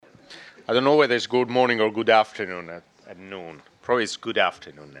I don't know whether it's good morning or good afternoon at noon. Probably it's good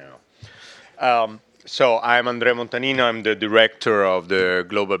afternoon now. So I'm Andrea Montanino. I'm the director of the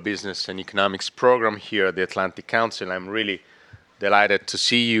Global Business and Economics program here at the Atlantic Council. I'm really delighted to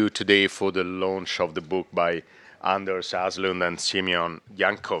see you today for the launch of the book by Anders Aslund and Simeon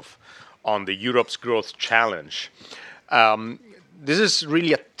Yankov on the Europe's Growth Challenge. This is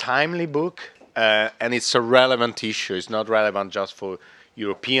really a timely book, and it's a relevant issue. It's not relevant just for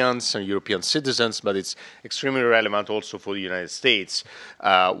Europeans and European citizens, but it's extremely relevant also for the United States.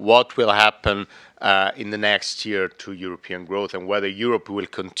 What will happen in the next year to European growth, and whether Europe will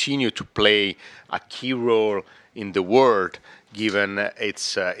continue to play a key role in the world given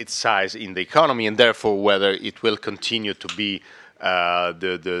its size in the economy, and therefore whether it will continue to be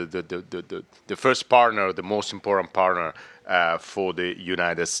the first partner, the most important partner for the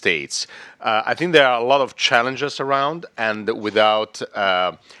United States. I think there are a lot of challenges around, and without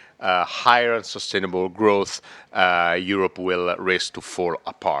higher and sustainable growth, Europe will risk to fall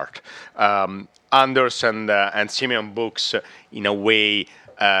apart. Anders and Simeon books, in a way,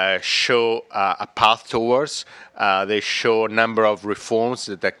 show a path towards. They show a number of reforms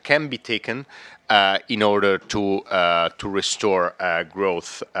that can be taken in order to restore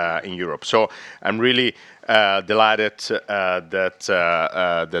growth in Europe. So I'm really delighted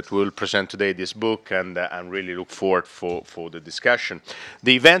that we'll present today this book, and really look forward for the discussion.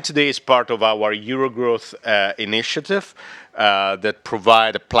 The event today is part of our Eurogrowth initiative that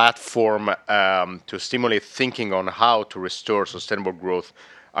provide a platform to stimulate thinking on how to restore sustainable growth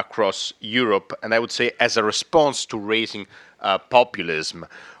across Europe, and I would say as a response to raising populism.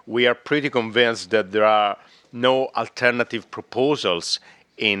 We are pretty convinced that there are no alternative proposals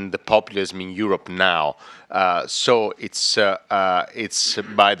in the populism in Europe now. So it's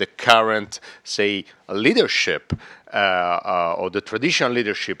by the current, say, leadership or the traditional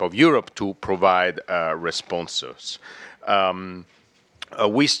leadership of Europe to provide responses.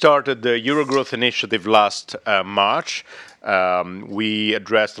 We started the Eurogrowth initiative last March. We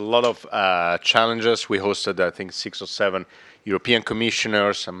addressed a lot of challenges. We hosted, I think, 6 or 7 European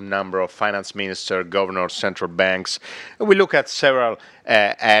commissioners, a number of finance ministers, governors, central banks. And we look at several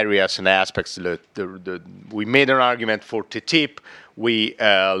areas and aspects. We made an argument for TTIP. We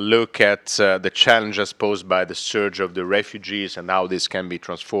look at the challenges posed by the surge of the refugees and how this can be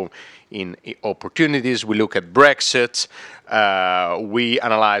transformed in opportunities. We look at Brexit. We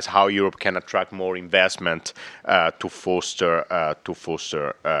analyze how Europe can attract more investment to foster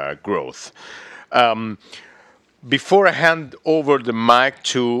growth. Before I hand over the mic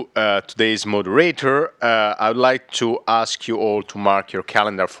to today's moderator, I would like to ask you all to mark your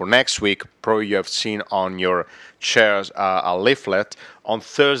calendar for next week. Probably you have seen on your chairs a leaflet. On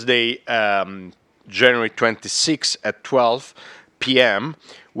Thursday, January 26 at 12 p.m.,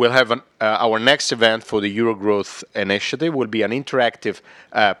 we'll have our next event for the Eurogrowth Initiative. Will be an interactive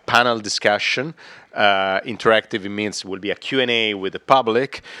panel discussion. Interactive means will be a Q&A with the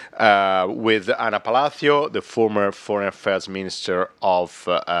public, with Ana Palacio, the former Foreign Affairs Minister of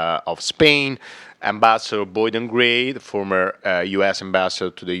Spain, Ambassador Boyden Gray, the former U.S.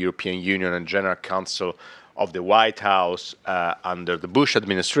 Ambassador to the European Union and General Counsel of the White House under the Bush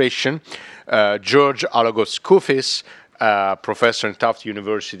administration, George Alagoskoufis, professor in Tufts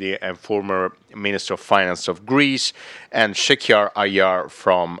University and former Minister of Finance of Greece, and Shekhar Ayar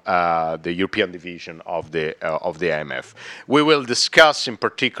from the European division of the IMF. We will discuss in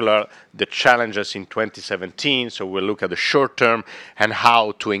particular the challenges in 2017, so we'll look at the short term and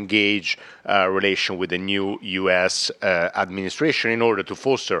how to engage relation with the new US administration in order to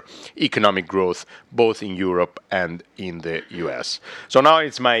foster economic growth both in Europe and in the US. So now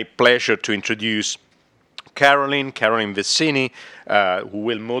it's my pleasure to introduce Caroline Vicini, who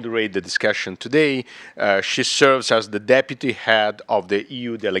will moderate the discussion today. She serves as the deputy head of the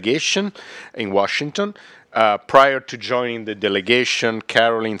EU delegation in Washington. Prior to joining the delegation,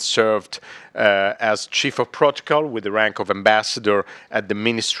 Caroline served as chief of protocol with the rank of ambassador at the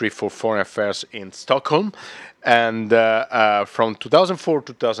Ministry for Foreign Affairs in Stockholm. And from 2004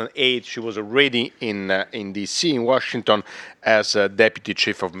 to 2008, she was already in D.C., in Washington, as a deputy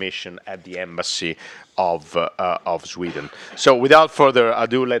chief of mission at the embassy of Sweden. So without further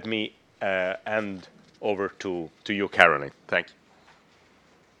ado, let me hand over to you, Caroline. Thank you.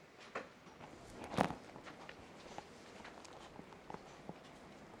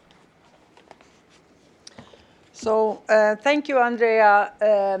 So thank you, Andrea,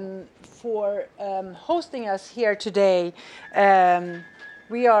 for hosting us here today.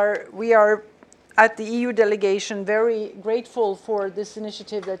 We are at the EU delegation very grateful for this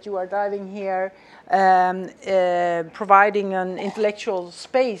initiative that you are driving here. providing an intellectual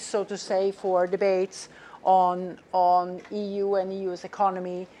space, so to say, for debates on EU and EU's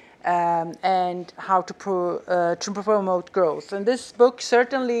economy and how to promote growth. And this book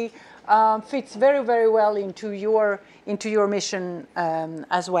certainly fits very, very well into your mission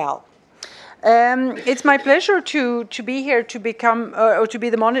as well. It's my pleasure to be here to become or to be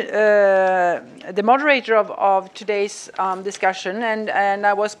the moderator of today's discussion, and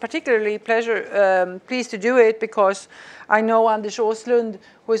I was particularly pleased to do it because I know Anders Åslund,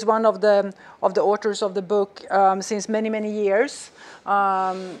 who is one of the authors of the book since many years,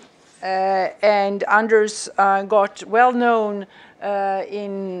 and Anders got well known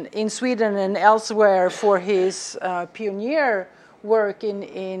in Sweden and elsewhere for his pioneer work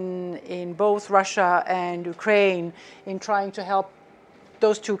in both Russia and Ukraine in trying to help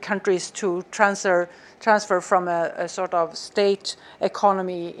those two countries to transfer from a sort of state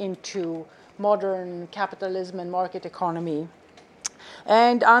economy into modern capitalism and market economy.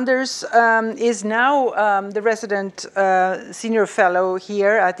 And Anders is now the resident senior fellow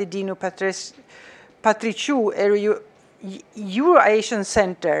here at the Dinu Patriciu Euro-Asian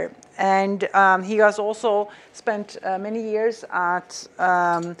Center. And he has also spent many years at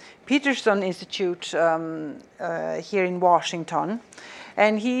Peterson Institute here in Washington.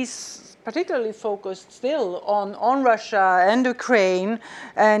 And he's particularly focused still on Russia and Ukraine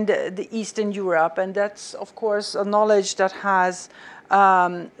and the Eastern Europe. And that's, of course, a knowledge that has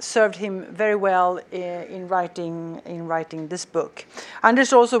served him very well in writing this book.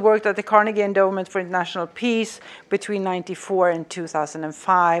 Anders also worked at the Carnegie Endowment for International Peace between 1994 and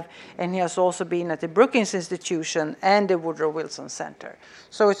 2005, and he has also been at the Brookings Institution and the Woodrow Wilson Center.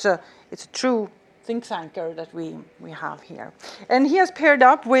 So it's a true think tanker that we have here. And he has paired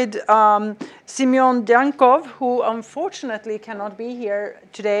up with Semyon Dyankov, who unfortunately cannot be here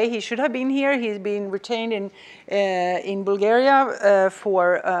today. He should have been here. He's been retained in Bulgaria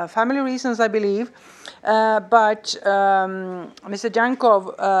for family reasons, I believe. But Mr.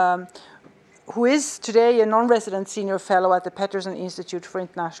 Dyankov, who is today a non-resident senior fellow at the Peterson Institute for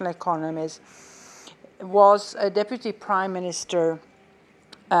International Economies, was a deputy prime minister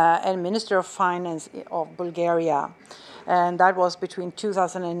and Minister of Finance of Bulgaria. And that was between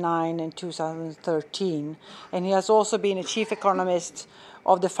 2009 and 2013. And he has also been a chief economist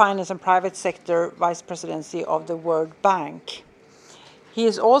of the Finance and Private Sector Vice Presidency of the World Bank. He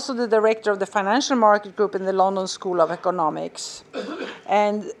is also the director of the Financial Market Group in the London School of Economics.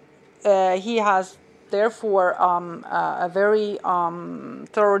 And he has therefore a very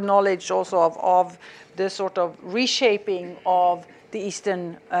thorough knowledge also of the sort of reshaping of the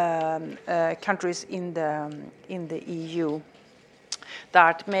Eastern countries in the EU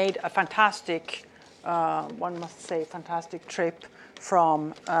that made a fantastic, one must say, fantastic trip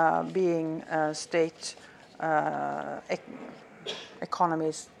from being state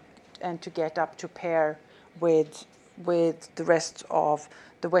economies and to get up to pair with the rest of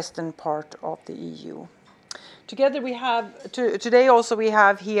the western part of the EU. Together we have, today also we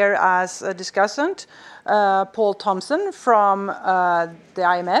have here as a discussant Paul Thompson from the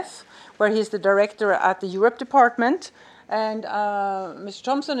IMF, where he's the director at the Europe Department. And Mr.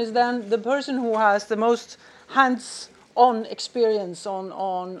 Thompson is then the person who has the most hands-on experience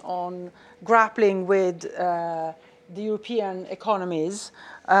on grappling with the European economies.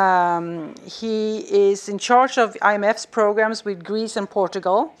 He is in charge of IMF's programs with Greece and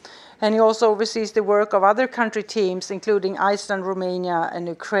Portugal. And he also oversees the work of other country teams, including Iceland, Romania, and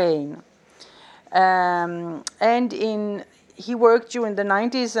Ukraine. He worked during the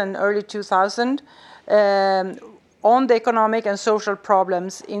 90s and early 2000s on the economic and social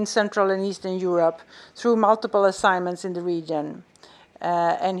problems in Central and Eastern Europe through multiple assignments in the region.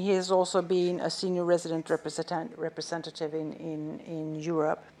 And he has also been a senior resident representative in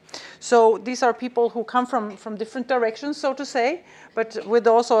Europe. So these are people who come from different directions, so to say, but with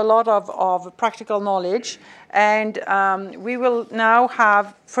also a lot of practical knowledge. And we will now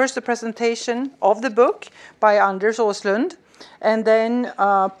have first a presentation of the book by Anders Åslund, and then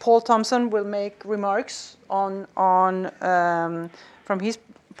Paul Thompson will make remarks on from his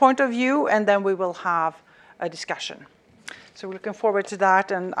point of view, and then we will have a discussion. So we're looking forward to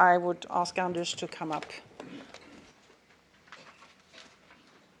that, and I would ask Anders to come up.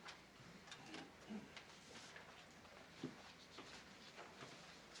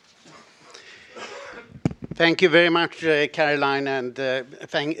 Thank you very much, Caroline, and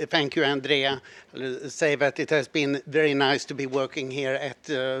thank you, Andrea. I'll say that it has been very nice to be working here at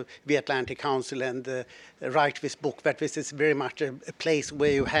the Atlantic Council and write this book, that this is very much a place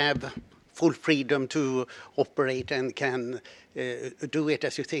where you have full freedom to operate and can do it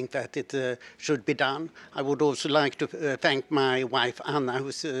as you think that it should be done. I would also like to thank my wife Anna,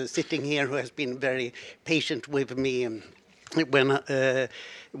 who's sitting here, who has been very patient with me when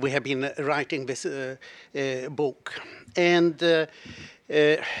we have been writing this book. And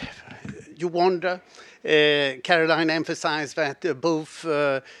you wonder, Caroline emphasized that both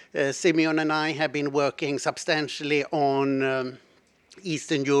Simeon and I have been working substantially on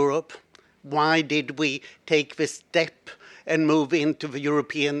Eastern Europe. Why did we take this step and move into the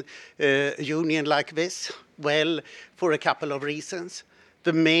European Union like this? Well, for a couple of reasons.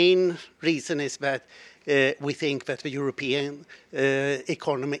 The main reason is that we think that the European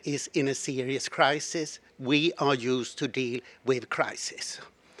economy is in a serious crisis. We are used to deal with crisis.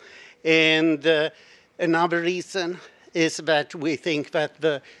 And another reason is that we think that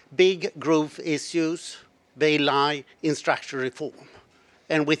the big growth issues, they lie in structural reform.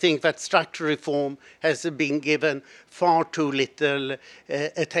 And we think that structural reform has been given far too little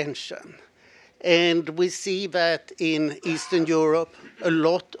attention. And we see that in Eastern Europe, a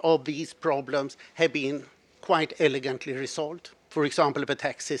lot of these problems have been quite elegantly resolved. For example, the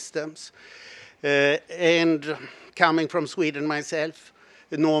tax systems. And coming from Sweden myself,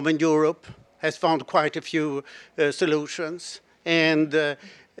 Northern Europe has found quite a few solutions. And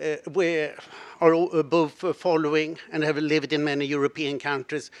we are both following and have lived in many European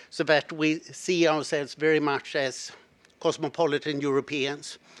countries, so that we see ourselves very much as cosmopolitan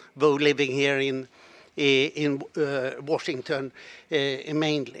Europeans, though living here in Washington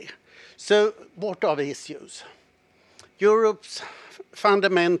mainly. So what are the issues? Europe's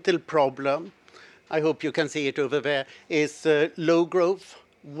fundamental problem, I hope you can see it over there, is low growth,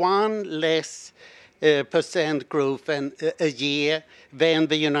 1% less growth a year than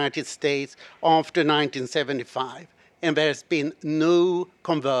the United States after 1975, and there's been no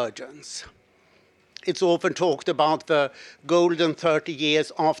convergence. It's often talked about the golden 30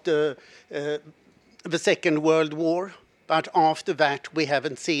 years after the Second World War, but after that we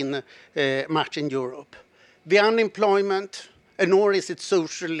haven't seen much in Europe. The unemployment, nor is it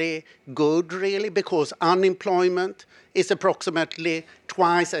socially good really, because unemployment is approximately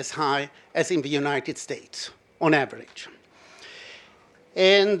twice as high as in the United States on average.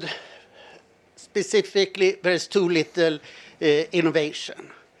 And specifically, there's too little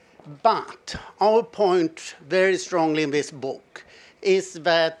innovation. But our point very strongly in this book is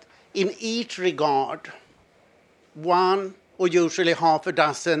that in each regard, one or usually half a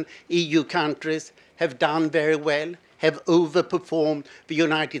dozen EU countries have done very well, have overperformed the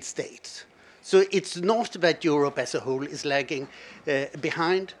United States. So it's not that Europe as a whole is lagging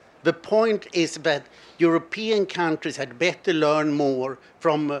behind. The point is that European countries had better learn more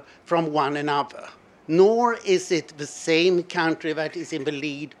from one another. Nor is it the same country that is in the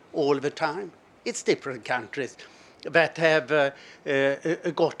lead all the time. It's different countries that have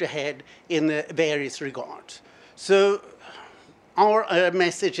got ahead in various regards. So our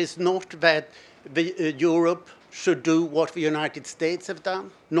message is not that Europe should do what the United States have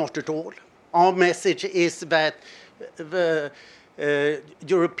done, not at all. Our message is that the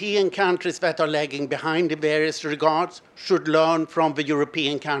European countries that are lagging behind in various regards should learn from the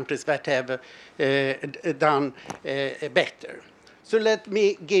European countries that have done better. So let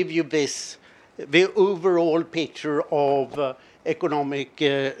me give you the overall picture of economic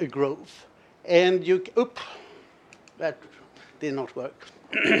growth. And that did not work.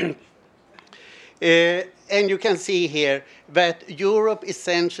 And you can see here that Europe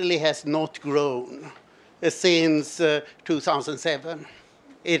essentially has not grown since 2007.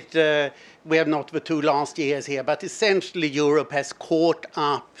 We have not the 2 last years here, but essentially Europe has caught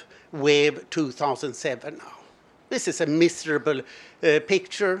up with 2007 now. This is a miserable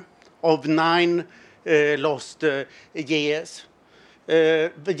picture of 9 lost years.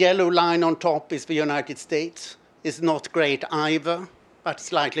 The yellow line on top is the United States. It's not great either, but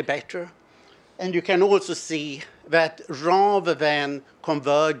slightly better. And you can also see that rather than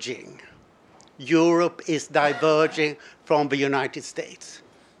converging, Europe is diverging from the United States.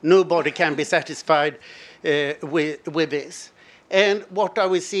 Nobody can be satisfied with this. And what are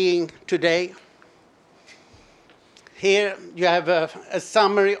we seeing today? Here you have a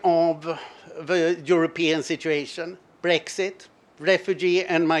summary of the European situation. Brexit, refugee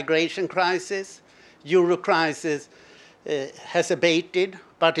and migration crisis, Euro crisis has abated,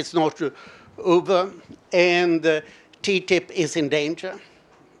 but it's not over, and TTIP is in danger,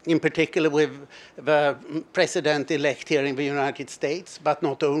 in particular with the president-elect here in the United States, but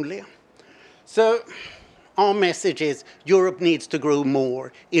not only. So our message is Europe needs to grow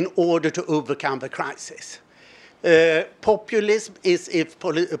more in order to overcome the crisis. Populism is if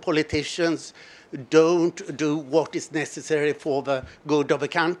politicians don't do what is necessary for the good of a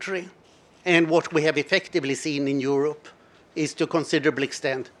country. And what we have effectively seen in Europe is to a considerable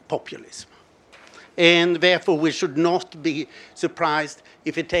extent populism. And therefore we should not be surprised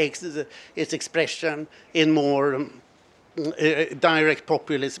if it takes its expression in more direct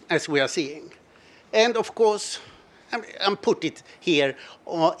populism as we are seeing. And of course, I'm put it here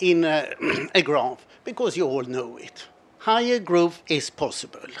in a graph because you all know it. Higher growth is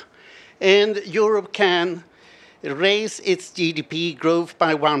possible. And Europe can raise its GDP growth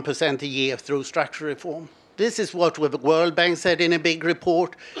by 1% a year through structural reform. This is what the World Bank said in a big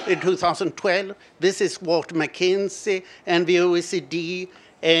report in 2012. This is what McKinsey and the OECD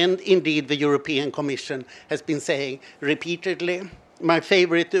and indeed the European Commission has been saying repeatedly. My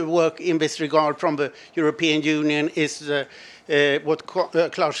favorite work in this regard from the European Union is what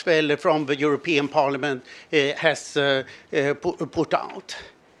Klaus Schwelle from the European Parliament has put out.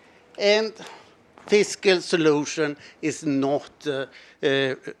 And fiscal solution is not,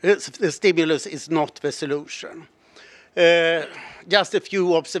 stimulus is not the solution. Just a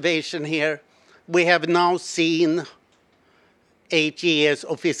few observations here. We have now seen 8 years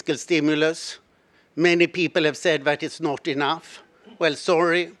of fiscal stimulus. Many people have said that it's not enough. Well,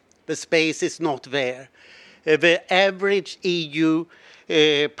 sorry, the space is not there. The average EU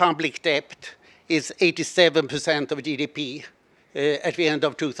public debt is 87% of GDP at the end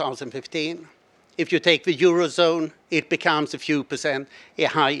of 2015. If you take the Eurozone, it becomes a few percent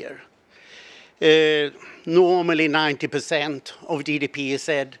higher. Normally 90% of GDP is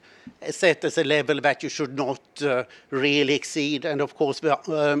set as a level that you should not really exceed. And of course,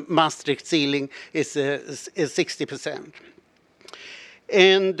 the Maastricht ceiling is 60%.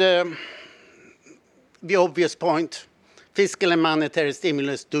 And the obvious point, fiscal and monetary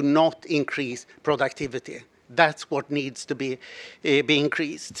stimulus do not increase productivity. That's what needs to be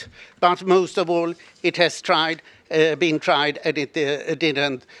increased. But most of all, it has been tried and it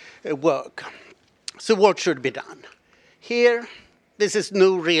didn't work. So what should be done? Here, this is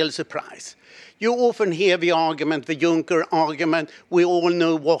no real surprise. You often hear the argument, the Juncker argument, we all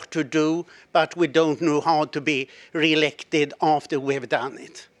know what to do, but we don't know how to be re-elected after we've done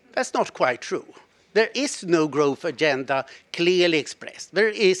it. That's not quite true. There is no growth agenda clearly expressed. There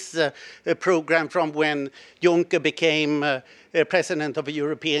is a program from when Juncker became president of the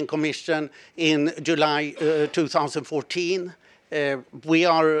European Commission in July 2014. We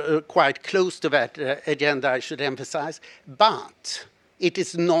are quite close to that agenda, I should emphasize, but it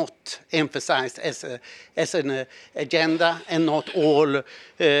is not emphasized as an agenda, and not all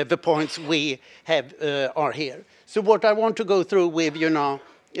the points we have are here. So what I want to go through with you now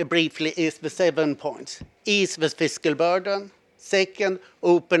briefly is the 7 points. Ease the fiscal burden. Second,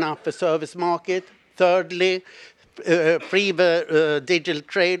 open up the service market. Thirdly, free the digital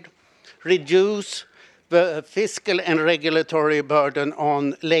trade. Reduce the fiscal and regulatory burden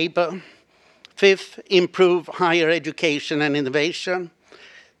on labor. Fifth, improve higher education and innovation.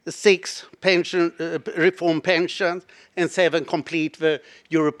 6, reform pensions. And 7, complete the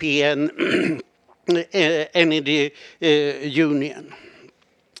European Energy Union.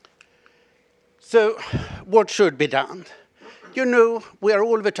 So what should be done? You know, we are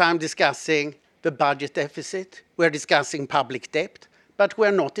all the time discussing the budget deficit. We're discussing public debt, but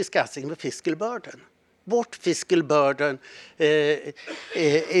we're not discussing the fiscal burden. What fiscal burden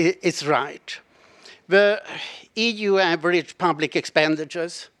is right? The EU average public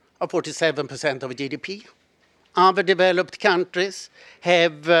expenditures are 47% of GDP. Other developed countries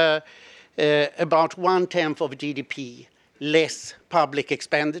have about 1/10 of GDP less public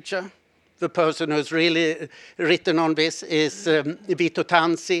expenditure. The person who's really written on this is Vito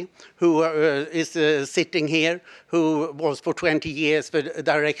Tanzi, who is sitting here, who was for 20 years the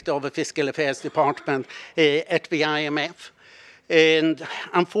director of the Fiscal Affairs Department at the IMF. And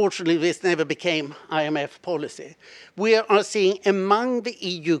unfortunately, this never became IMF policy. We are seeing among the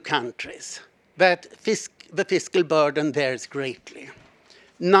EU countries that the fiscal burden varies greatly.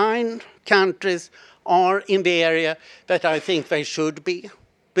 9 countries are in the area that I think they should be,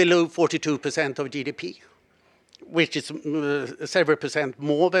 below 42% of GDP, which is several percent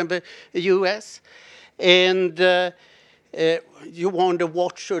more than the US. And you wonder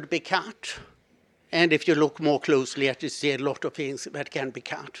what should be cut. And if you look more closely at it, you see a lot of things that can be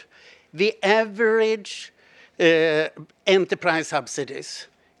cut. The average enterprise subsidies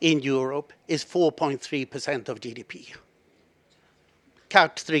in Europe is 4.3% of GDP.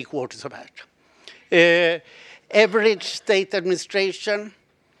 Cut 3/4 of that. Average state administration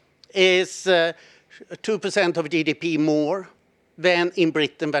is 2% of GDP more than in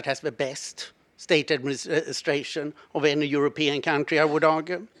Britain, that has the best state administration of any European country, I would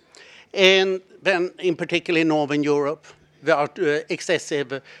argue. And then, in particular in Northern Europe, there are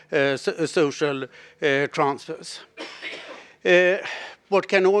excessive social transfers. What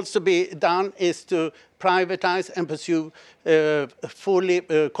can also be done is to privatize and pursue fully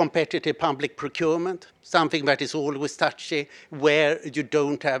competitive public procurement, something that is always touchy where you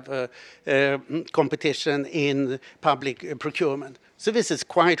don't have competition in public procurement. So this is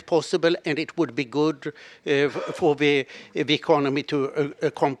quite possible, and it would be good for the economy to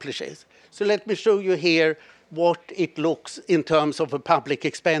accomplish it. So let me show you here what it looks in terms of public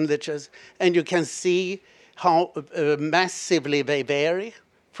expenditures, and you can see how massively they vary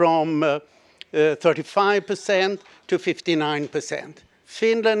from 35% to 59%.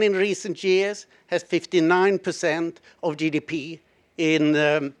 Finland in recent years has 59% of GDP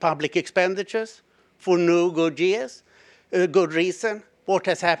in public expenditures for no good years, good reason. What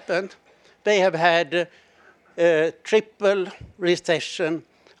has happened? They have had a triple recession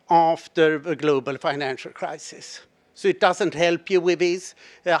after the global financial crisis. So it doesn't help you with these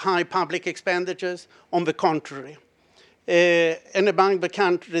high public expenditures. On the contrary, and among the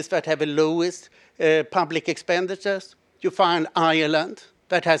countries that have the lowest public expenditures, you find Ireland,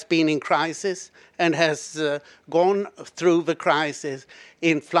 that has been in crisis and has gone through the crisis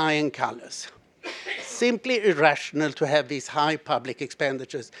in flying colors. Simply irrational to have these high public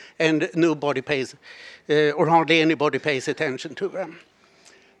expenditures, and nobody pays, or hardly anybody pays attention to them.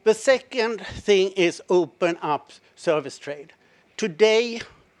 The second thing is open up service trade. Today,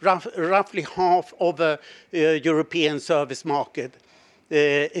 roughly half of the European service market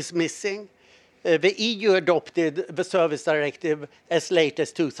is missing. The EU adopted the Service Directive as late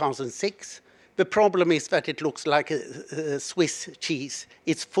as 2006. The problem is that it looks like a Swiss cheese.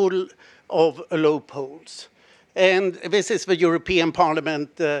 It's full of loopholes. And this is the European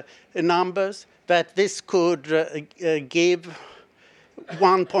Parliament numbers, that this could give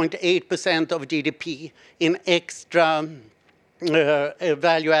 1.8% of GDP in extra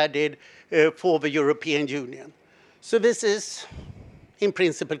value added for the European Union. So this is, in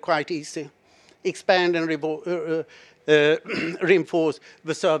principle, quite easy. Expand and reinforce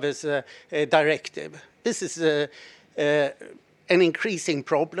the service directive. This is an increasing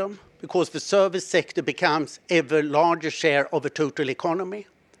problem because the service sector becomes ever larger share of the total economy.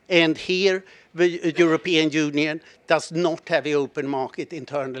 And here, the European Union does not have the open market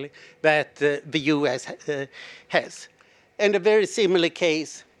internally that the US has. And a very similar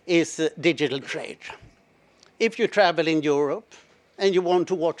case is digital trade. If you travel in Europe and you want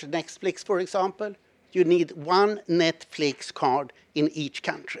to watch Netflix, for example, you need one Netflix card in each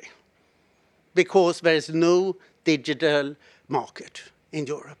country because there is no digital market in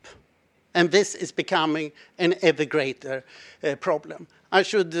Europe. And this is becoming an ever greater problem. I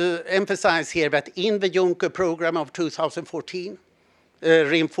should emphasize here that in the Juncker program of 2014,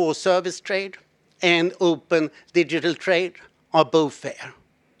 reinforced service trade and open digital trade are both there.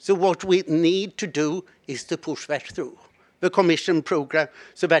 So what we need to do is to push that through the Commission program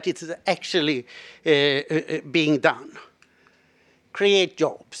so that it's actually being done. Create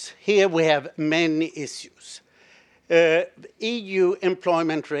jobs. Here we have many issues. EU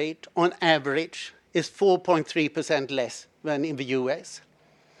employment rate on average is 4.3% less than in the US.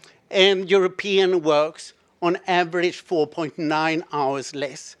 And European works on average 4.9 hours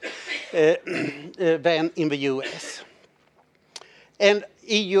less than in the US. And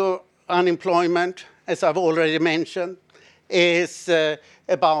EU unemployment, as I've already mentioned, is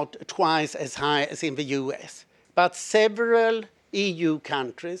about twice as high as in the US. But several EU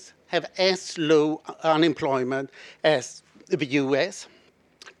countries have as low unemployment as the US.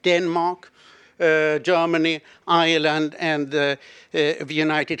 Denmark, Germany, Ireland, and the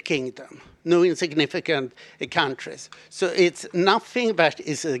United Kingdom. No insignificant countries. So it's nothing that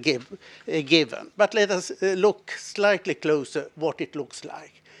is a given. But let us look slightly closer what it looks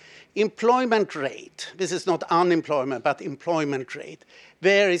like. Employment rate, this is not unemployment, but employment rate,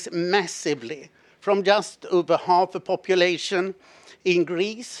 varies massively from just over half the population in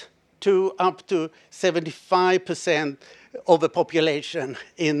Greece to up to 75% of the population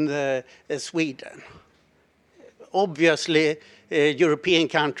in Sweden. Obviously, European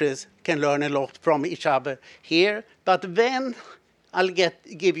countries can learn a lot from each other here, but then I'll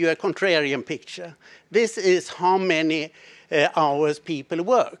give you a contrarian picture. This is how many hours people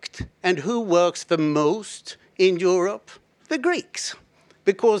worked. And who works the most in Europe? The Greeks.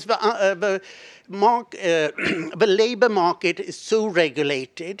 Because the labor market is so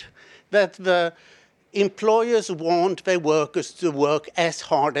regulated that the employers want their workers to work as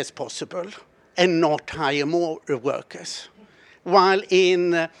hard as possible and not hire more workers. While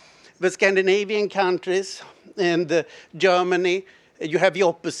in The Scandinavian countries and Germany, you have the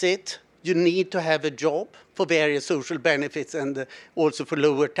opposite. You need to have a job for various social benefits and also for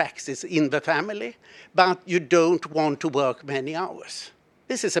lower taxes in the family, but you don't want to work many hours.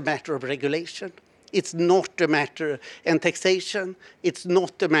 This is a matter of regulation. It's not a matter, and taxation, it's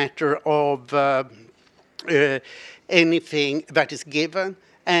not a matter of anything that is given,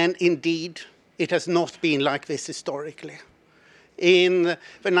 and indeed, it has not been like this historically. In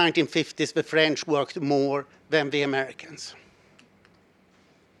the 1950s, the French worked more than the Americans.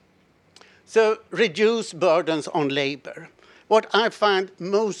 So reduce burdens on labor. What I find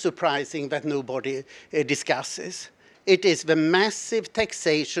most surprising that nobody discusses, it is the massive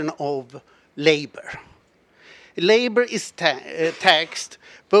taxation of labor. Labor is taxed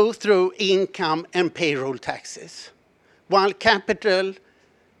both through income and payroll taxes, while capital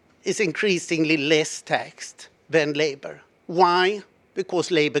is increasingly less taxed than labor. Why?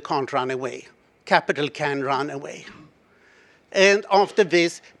 Because labor can't run away. Capital can run away. And after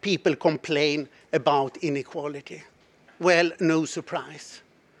this, people complain about inequality. Well, no surprise.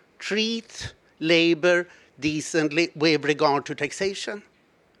 Treat labor decently with regard to taxation.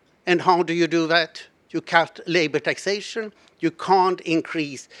 And how do you do that? You cut labor taxation. You can't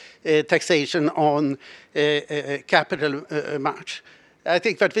increase taxation on capital much. I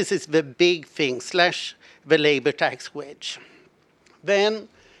think that this is the big thing, slash the labor tax wedge. Then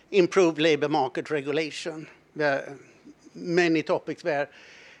improve labor market regulation. There are many topics there.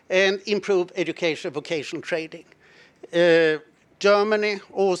 And improve education, vocational training. Germany,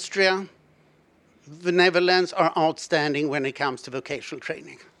 Austria, the Netherlands are outstanding when it comes to vocational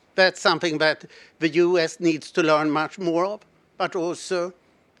training. That's something that the US needs to learn much more of, but also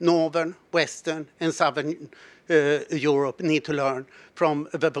Northern, Western, and Southern Europe need to learn from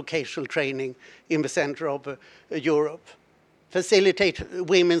the vocational training in the center of Europe. Facilitate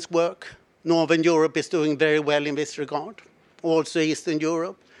women's work. Northern Europe is doing very well in this regard, also Eastern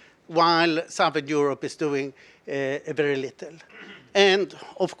Europe, while Southern Europe is doing very little. And,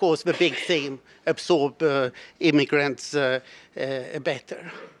 of course, the big theme, absorb immigrants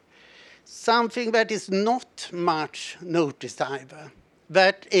better. Something that is not much noticed either,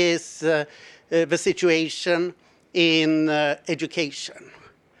 that is the situation in education.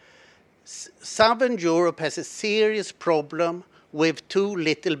 Southern Europe has a serious problem with too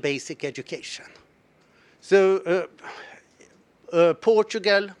little basic education. So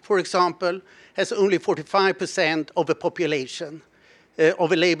Portugal, for example, has only 45% of the population of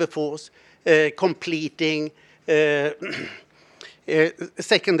the labor force completing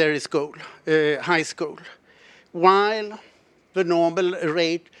secondary school, high school, while the normal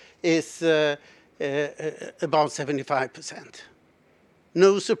rate is about 75%.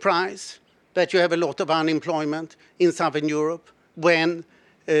 No surprise that you have a lot of unemployment in Southern Europe when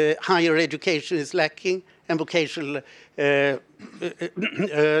higher education is lacking and vocational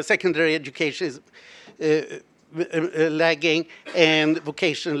secondary education is lagging, and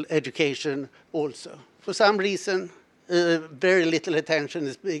vocational education also. For some reason, very little attention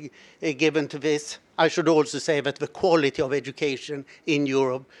is being given to this. I should also say that the quality of education in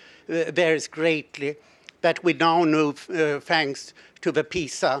Europe varies greatly, that we now know thanks to the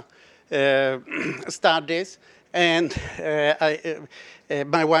PISA studies. And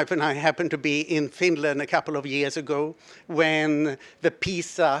my wife and I happened to be in Finland a couple of years ago when the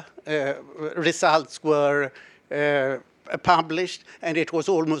PISA results were published, and it was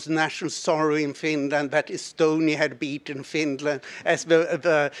almost national sorrow in Finland that Estonia had beaten Finland as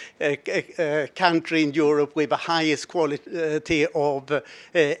the country in Europe with the highest quality of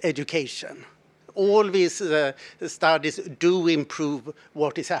education. All these studies do improve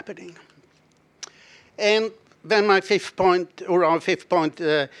what is happening. And then my fifth point, or our fifth point,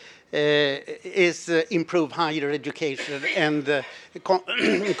 is improve higher education and the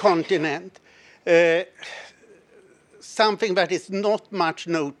continent. Something that is not much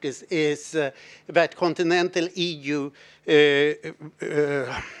noticed is that continental EU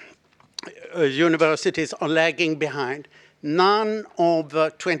universities are lagging behind. None of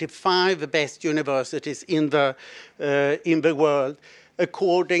the 25 best universities in the world,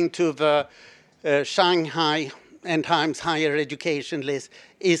 according to the Shanghai and Times Higher Education list,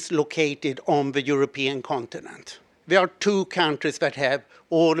 is located on the European continent. There are two countries that have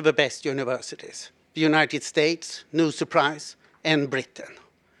all of the best universities: the United States, no surprise, and Britain.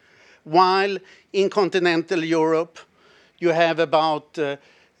 While in continental Europe, you have about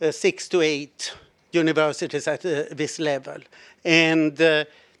 6 to 8 universities at this level, and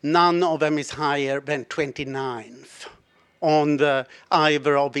none of them is higher than 29th on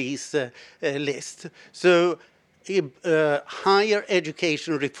either of these lists. So higher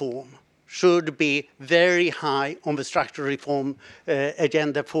education reform should be very high on the structural reform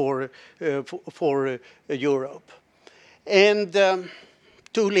agenda for Europe. And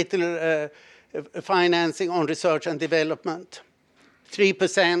too little financing on research and development.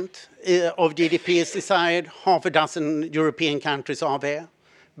 3% of GDP is desired. Half a dozen European countries are there,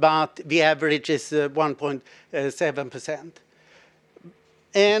 but the average is 1.7%.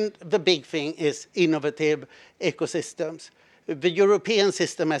 And the big thing is innovative ecosystems. The European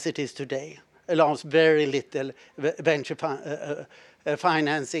system as it is today allows very little venture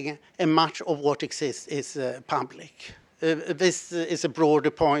financing, and much of what exists is public. This is a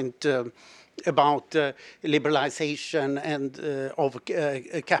broader point about liberalization and of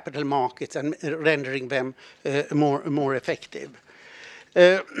capital markets and rendering them more effective.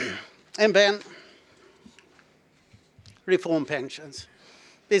 And then reform pensions.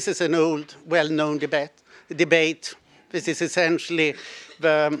 This is an old, well-known debate. This is essentially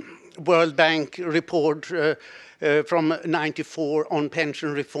the World Bank report from '94 on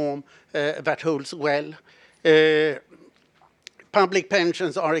pension reform that holds well. Public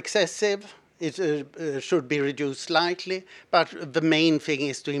pensions are excessive. It should be reduced slightly, but the main thing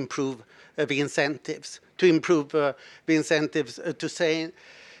is to improve the incentives, to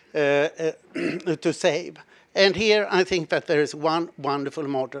save. And here I think that there is one wonderful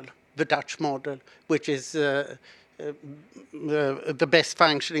model, the Dutch model, which is the best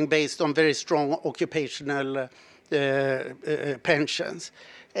functioning based on very strong occupational pensions.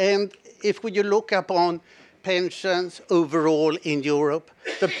 And if you look upon pensions overall in Europe,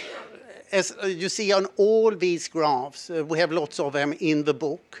 as you see on all these graphs, we have lots of them in the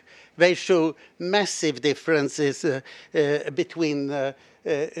book, they show massive differences between the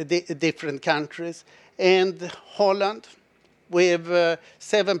different countries. And Holland, with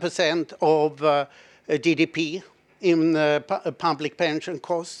 7% of GDP in public pension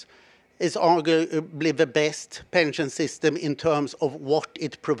costs, is arguably the best pension system in terms of what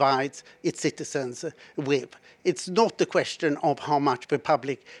it provides its citizens with. It's not the question of how much the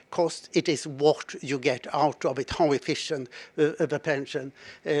public costs, it is what you get out of it, how efficient the pension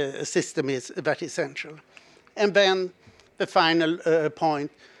system is, that is essential. And then the final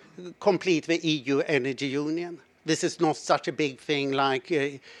point, complete the EU energy union. This is not such a big thing like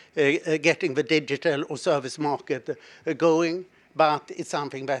getting the digital or service market going, but it's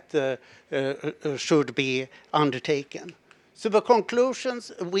something that should be undertaken. So the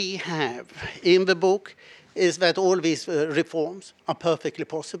conclusions we have in the book is that all these reforms are perfectly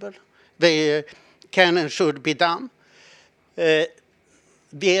possible. They can and should be done. The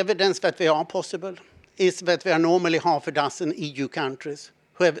evidence that they are possible is that there are normally half a dozen EU countries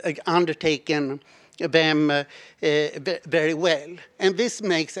who have undertaken them very well. And this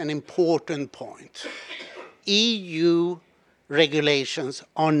makes an important point. EU regulations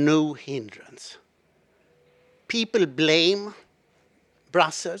are no hindrance. People blame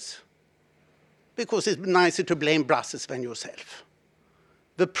Brussels because it's nicer to blame Brussels than yourself.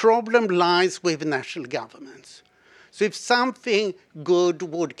 The problem lies with national governments. So if something good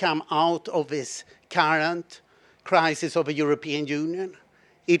would come out of this current crisis of the European Union,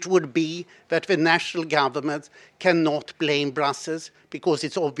 it would be that the national governments cannot blame Brussels because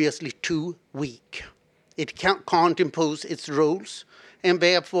it's obviously too weak. It can't impose its rules, and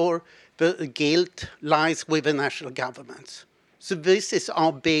therefore the guilt lies with the national governments. So this is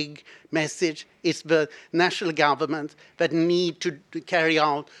our big message. It's the national government that need to carry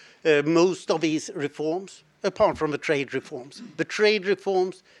out most of these reforms, apart from the trade reforms. The trade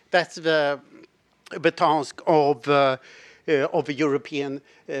reforms, that's the task of the European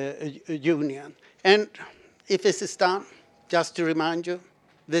Union. And if this is done, just to remind you,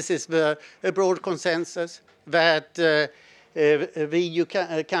 this is a broad consensus that the EU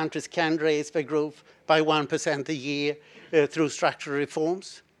countries can raise their growth by 1% a year through structural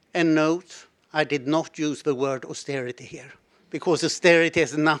reforms. And note, I did not use the word austerity here, because austerity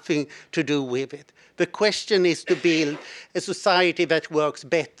has nothing to do with it. The question is to build a society that works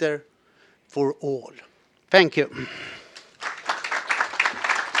better for all. Thank you.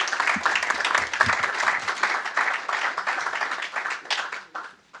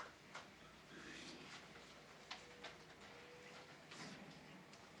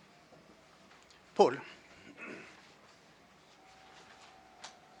 Paul.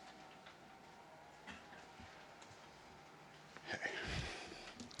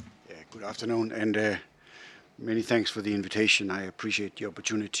 Good afternoon, and many thanks for the invitation. I appreciate the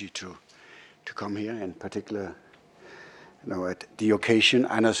opportunity to come here, and in particular, at the occasion.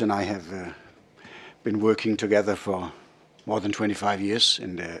 Anders and I have been working together for more than 25 years,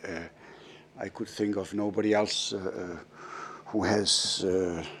 and I could think of nobody else who has,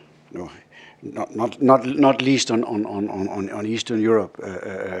 not least on Eastern Europe,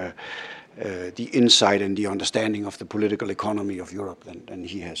 the insight and the understanding of the political economy of Europe than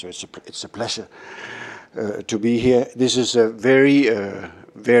he has. So it's a pleasure to be here. This is a very,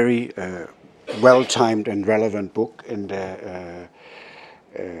 very well-timed and relevant book, and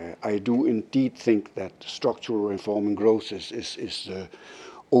I do indeed think that structural reform and growth is the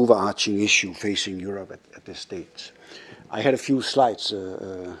overarching issue facing Europe at this stage. I had a few slides.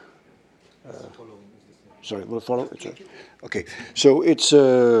 Sorry, will it follow? Okay, so it's.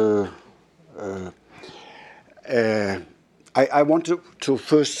 I want to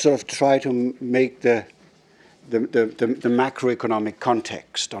first sort of try to make the macroeconomic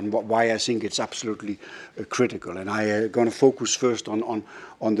context on why I think it's absolutely critical, and I am going to focus first on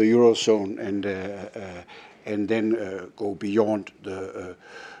the eurozone and then go beyond the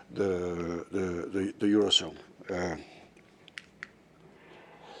eurozone.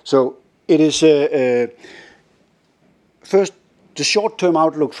 So it is first. The short-term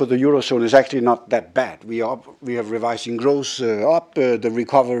outlook for the eurozone is actually not that bad. We are revising growth up. The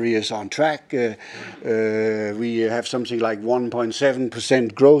recovery is on track. We have something like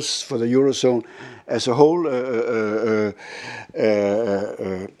 1.7% growth for the eurozone as a whole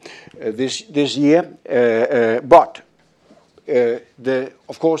this year. But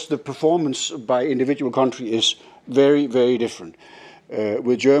of course, the performance by individual country is very, very different.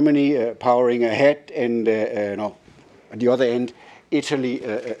 With Germany powering ahead, and at the other end, Italy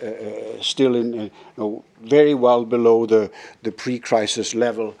still very well below the pre-crisis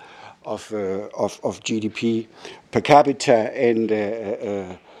level of GDP per capita, and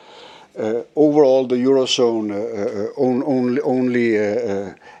overall the eurozone only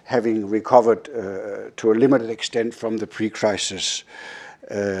having recovered to a limited extent from the pre-crisis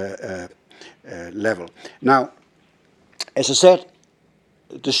level. Now, as I said,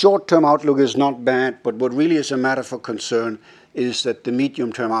 the short-term outlook is not bad, but what really is a matter for concern is that the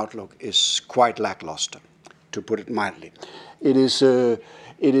medium-term outlook is quite lackluster, to put it mildly.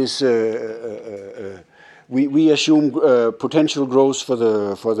 We assume potential growth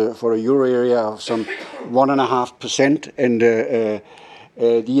for a euro area of some 1.5%, and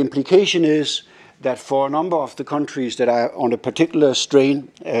the implication is that for a number of the countries that are on a particular strain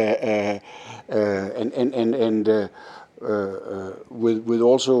with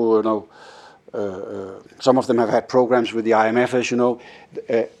also, some of them have had programs with the IMF, as you know.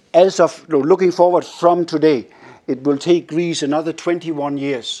 As of looking forward from today, it will take Greece another 21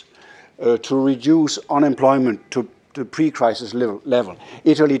 years to reduce unemployment to the pre-crisis level.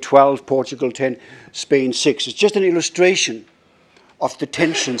 Italy 12, Portugal 10, Spain 6. It's just an illustration of the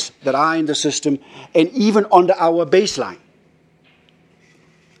tensions that are in the system, and even under our baseline.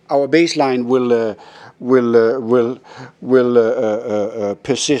 Our baseline will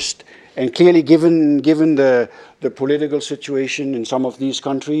persist, and clearly, given the political situation in some of these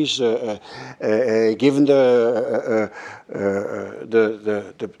countries, given the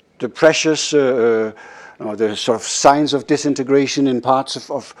pressures, the sort of signs of disintegration in parts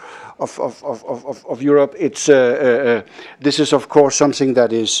of Europe, it's this is of course something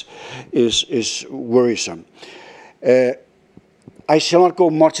that is worrisome. I shall not go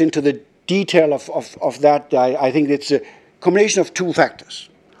much into the detail of that. I think it's a combination of two factors.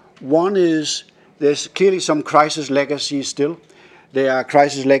 One is there's clearly some crisis legacies still. There are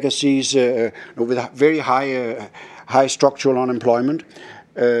crisis legacies with very high structural unemployment,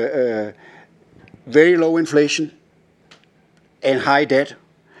 very low inflation, and high debt,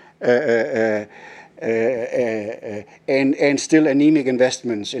 and still anemic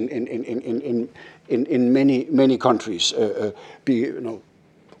investments in many countries.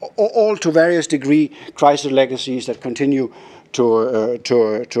 All to various degree crisis legacies that continue to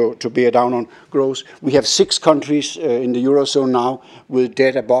bear down on growth. We have 6 countries in the eurozone now with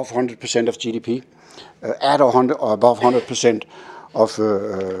debt above 100% of GDP, at or above 100% of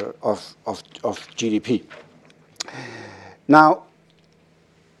GDP. Now,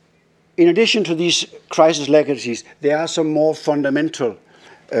 in addition to these crisis legacies, there are some more fundamental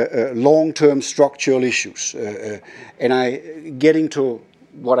long-term structural issues, and getting to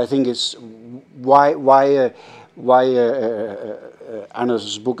what I think is why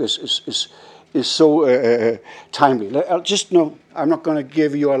Anders' book is so timely. I'm not going to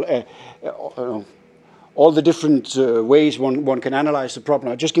give you all the different ways one can analyze the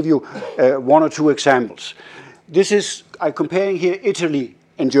problem. I'll just give you 1 or 2 examples. I'm comparing here Italy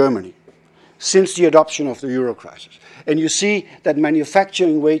and Germany since the adoption of the euro crisis. And you see that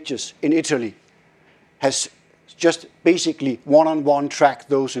manufacturing wages in Italy has just basically one-on-one tracked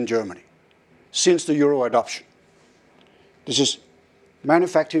those in Germany. since the euro adoption. This is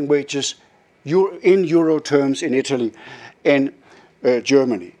manufacturing wages in euro terms in Italy and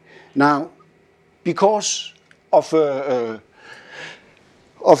Germany. Now, because of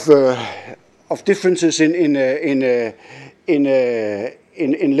differences in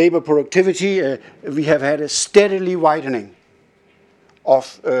labor productivity, we have had a steadily widening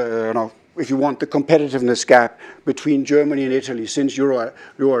of, if you want, the competitiveness gap between Germany and Italy since euro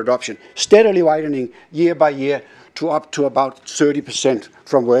adoption, steadily widening year by year to up to about 30%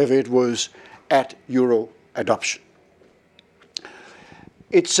 from wherever it was at euro adoption.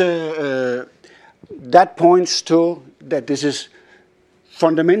 It's that points to that this is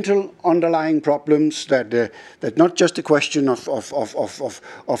fundamental underlying problems, that not just a question of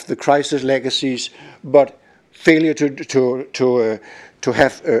the crisis legacies, but failure to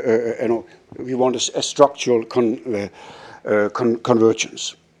have we want a structural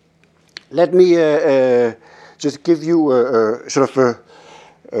convergence. Let me just give you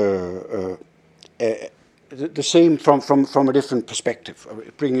the same from a different perspective,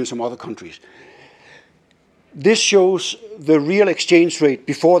 bring in some other countries. This shows the real exchange rate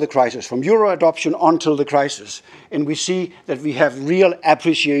before the crisis, from euro adoption until the crisis. And we see that we have real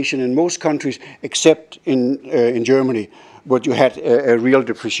appreciation in most countries, except in Germany, but you had a real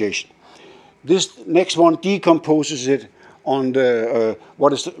depreciation. This next one decomposes it on the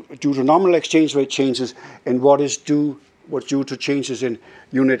what is due to nominal exchange rate changes and what's due to changes in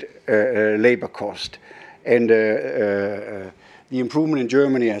unit labor cost. And the improvement in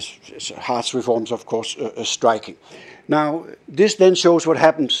Germany as Hartz reforms, of course, striking. Now, this then shows what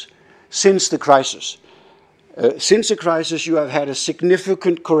happens since the crisis. Since the crisis, you have had a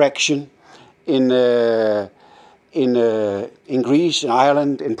significant correction in Greece, in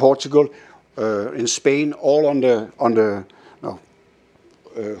Ireland, in Portugal, in Spain, all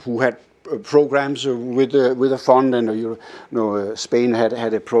who had programs with a fund, and Spain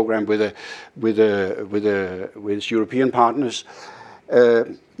had a program with European partners.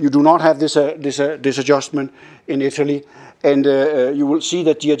 You do not have this adjustment in Italy, and you will see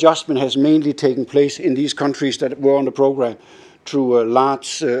that the adjustment has mainly taken place in these countries that were on the program through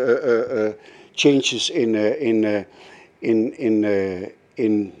large changes in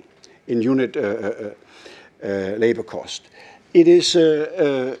unit labor cost. It is.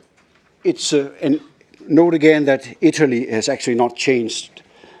 And note again that Italy has actually not changed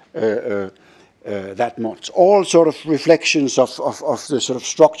that much. All sort of reflections of the sort of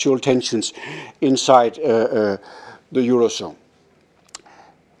structural tensions inside the Eurozone.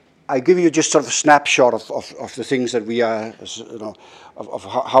 I give you just sort of a snapshot of the things that we are, of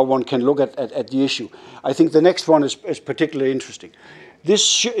how one can look at the issue. I think the next one is particularly interesting.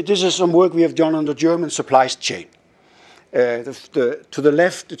 This is some work we have done on the German supply chain. To the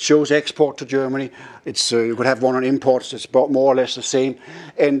left, it shows export to Germany. It's you could have one on imports. It's more or less the same.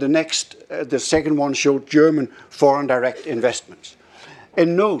 And the second one showed German foreign direct investments.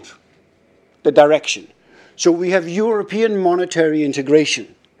 And note the direction. So we have European monetary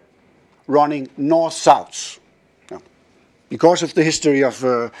integration running north-south. Because of the history of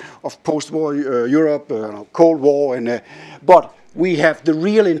post-war Europe, Cold War, but we have the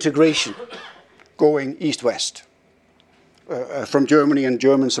real integration going east-west. From Germany and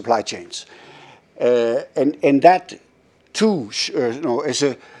German supply chains, and that too, is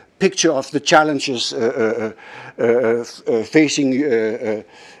a picture of the challenges facing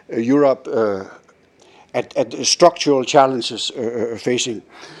Europe, at structural challenges facing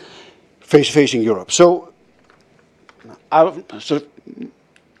Europe. So,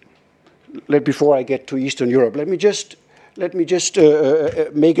 before I get to Eastern Europe, let me just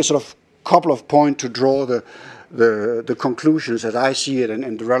make a sort of couple of points to draw the conclusions as I see it,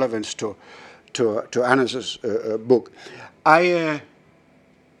 and the relevance to Anas' book. I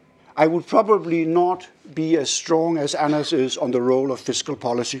would probably not be as strong as Anas is on the role of fiscal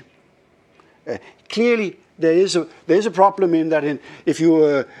policy. Clearly, there is a problem in that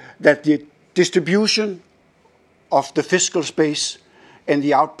that the distribution of the fiscal space and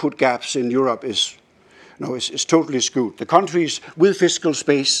the output gaps in Europe is totally skewed. The countries with fiscal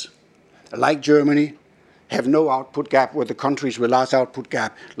space, like Germany, have no output gap, where the countries with large output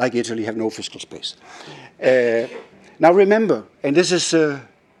gap, like Italy, have no fiscal space. Now remember, and this is,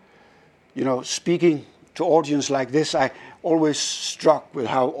 speaking to audience like this, I always struck with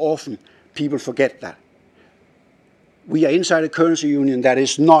how often people forget that. We are inside a currency union that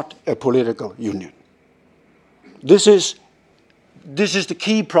is not a political union. This is the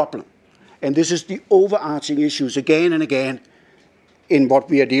key problem, and this is the overarching issues again and again in what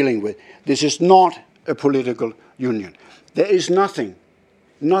we are dealing with. This is not a political union. There is nothing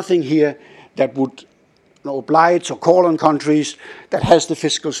here that would oblige or call on countries that has the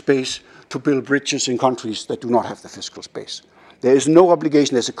fiscal space to build bridges in countries that do not have the fiscal space. There is no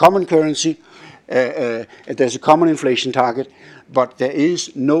obligation. There's a common currency, there's a common inflation target, but there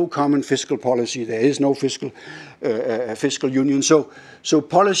is no common fiscal policy. There is no fiscal union. So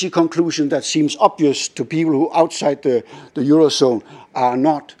policy conclusion that seems obvious to people who outside the Eurozone are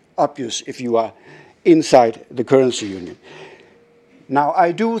not obvious if you are inside the currency union. Now,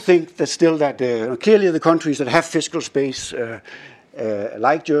 I do think that still that clearly the countries that have fiscal space,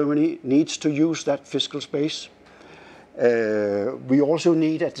 like Germany, needs to use that fiscal space. We also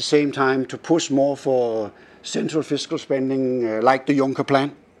need at the same time to push more for central fiscal spending, like the Juncker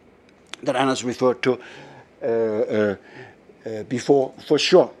plan that Anders referred to before, for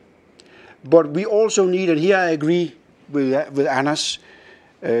sure. But we also need, and here I agree with Anders,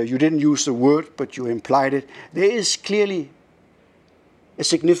 you didn't use the word, but you implied it, there is clearly a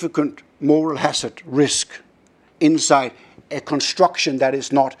significant moral hazard risk inside a construction that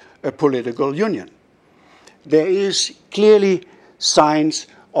is not a political union. There is clearly signs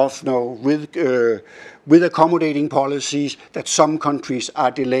of with accommodating policies that some countries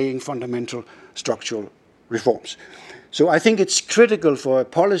are delaying fundamental structural reforms. So I think it's critical for a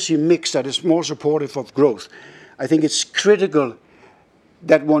policy mix that is more supportive of growth. I think it's critical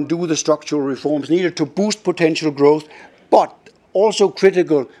that one do the structural reforms needed to boost potential growth, but also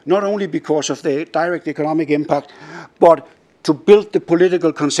critical not only because of the direct economic impact, but to build the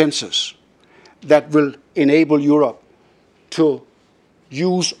political consensus that will enable Europe to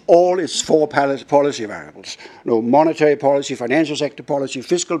use all its four policy variables. Monetary policy, financial sector policy,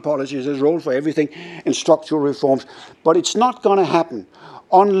 fiscal policy, there's a role for everything, and structural reforms. But it's not going to happen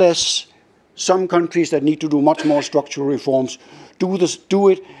unless some countries that need to do much more structural reforms do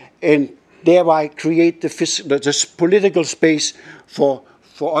it, and thereby create the political space for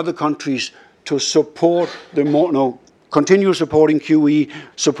other countries to support the more, continue supporting QE,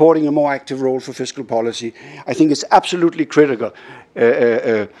 supporting a more active role for fiscal policy. I think it's absolutely critical.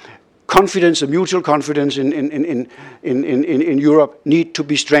 Confidence, a mutual confidence in Europe need to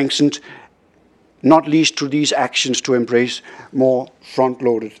be strengthened, not least through these actions to embrace more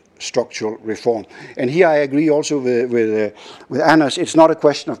front-loaded structural reform. And here I agree also with Anders. It's not a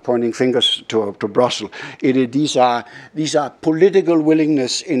question of pointing fingers to Brussels. These are political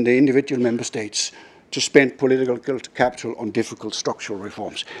willingness in the individual member states to spend political capital on difficult structural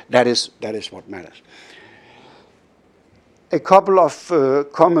reforms. That is what matters. A couple of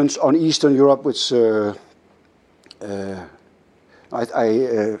comments on Eastern Europe, which I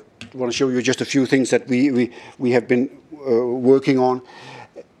want to show you just a few things that we have been working on.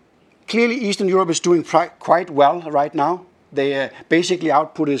 Clearly, Eastern Europe is doing quite well right now. They basically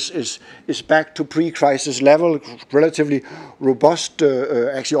output is back to pre-crisis level, relatively robust.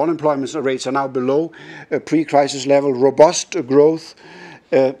 Actually, unemployment rates are now below pre-crisis level. Robust growth,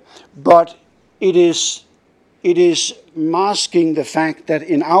 but it is masking the fact that,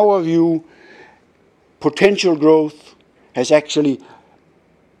 in our view, potential growth has actually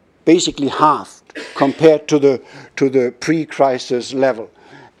basically halved compared to the pre-crisis level.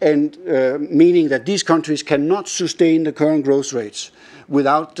 And meaning that these countries cannot sustain the current growth rates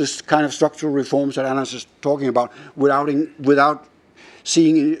without this kind of structural reforms that Anders is talking about, without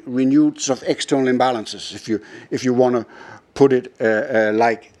seeing renewed sort of external imbalances, if you want to put it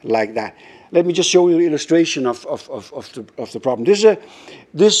like that. Let me just show you an illustration of the problem.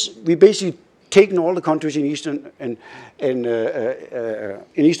 We basically taken all the countries in Eastern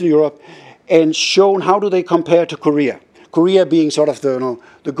Europe and shown how do they compare to Korea. Korea being sort of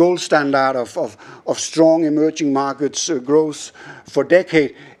the gold standard of strong emerging markets growth for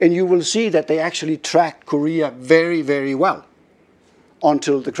decades. And you will see that they actually track Korea very, very well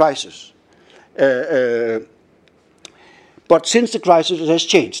until the crisis. But since the crisis, it has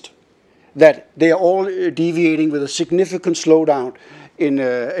changed. That they are all deviating with a significant slowdown in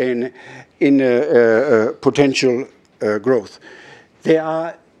potential growth. There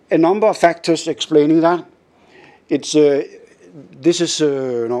are a number of factors explaining that. This is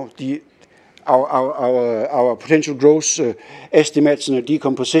our potential growth estimates and a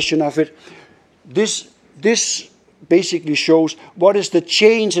decomposition of it. This basically shows what is the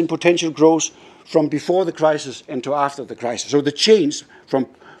change in potential growth from before the crisis and to after the crisis. So the change from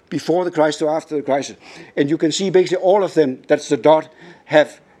before the crisis to after the crisis, and you can see basically all of them. That's the dot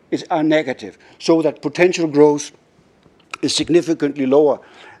are negative. So that potential growth is significantly lower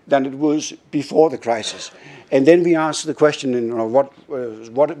than it was before the crisis. And then we ask the question,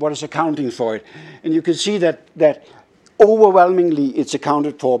 what is accounting for it? And you can see that overwhelmingly it's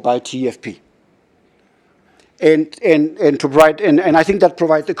accounted for by TFP. and to provide, and I think that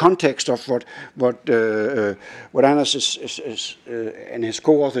provides the context of what Anders is and his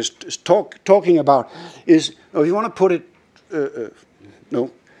co-authors is talking about is, if you want to put it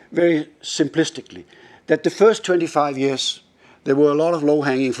very simplistically, that the first 25 years there were a lot of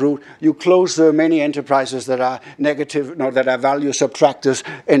low-hanging fruit. You close many enterprises that are negative, that are value subtractors,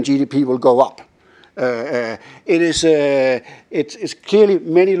 and GDP will go up. It's clearly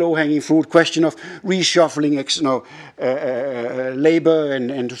many low-hanging fruit. Question of reshuffling, labor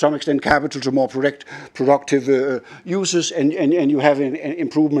and to some extent capital to more productive uses, and you have an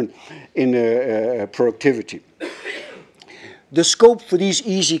improvement in productivity. The scope for these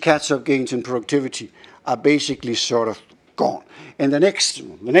easy catch-up gains in productivity are basically sort of gone. And the next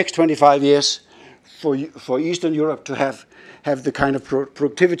 25 years for Eastern Europe to have the kind of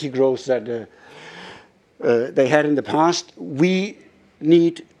productivity growth that they had in the past, we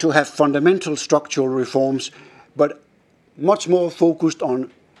need to have fundamental structural reforms, but much more focused on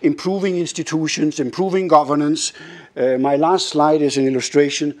improving institutions, improving governance. My last slide is an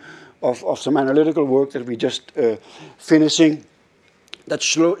illustration of some analytical work that we just finishing.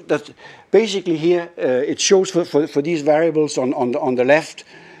 That basically here it shows for these variables on the left,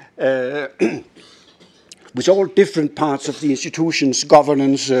 with all different parts of the institutions,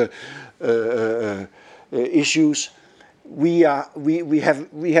 governance issues. We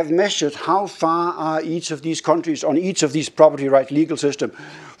have measured how far are each of these countries on each of these property right legal system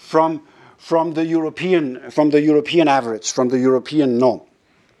from the European average, from the European norm,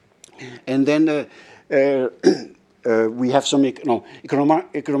 and then we have some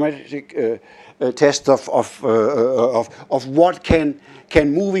econometric test of what can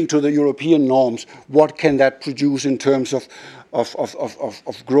moving to the European norms, what can that produce in terms of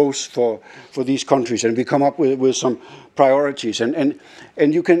growth for these countries, and we come up with some priorities, and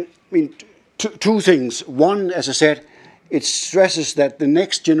you can, two things. One, as I said, it stresses that the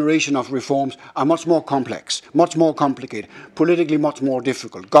next generation of reforms are much more complex, much more complicated, politically much more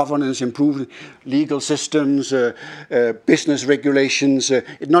difficult. Governance, improving legal systems, business regulations.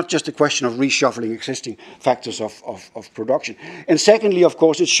 It's not just a question of reshuffling existing factors of production. And secondly, of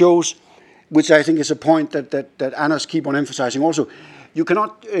course, it shows, which I think is a point that Anders keep on emphasizing also, you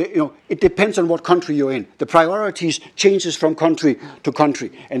cannot, it depends on what country you're in. The priorities changes from country to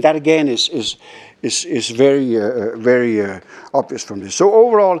country, and that again is very obvious from this. So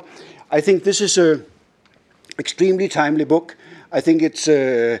overall, I think this is a extremely timely book. I think it's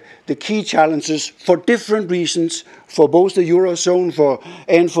the key challenges for different reasons for both the Eurozone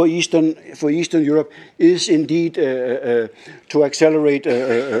and for Eastern Europe is indeed to accelerate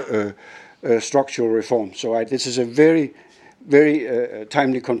structural reform. So this is a very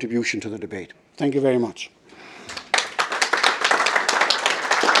timely contribution to the debate. Thank you very much.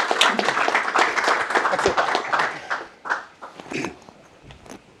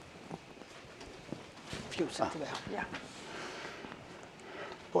 Yeah.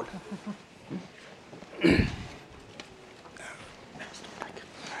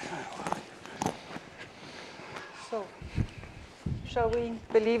 So, shall we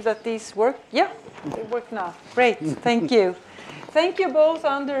believe that these work? Yeah, they work now. Great, thank you. Thank you both,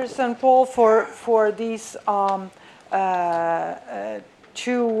 Anders and Paul, for these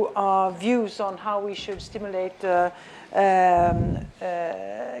two views on how we should stimulate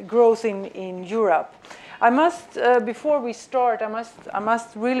growth in Europe. I must, before we start, I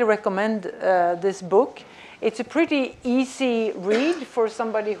must really recommend this book. It's a pretty easy read for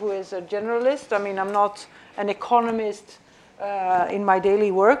somebody who is a generalist. I mean, I'm not an economist in my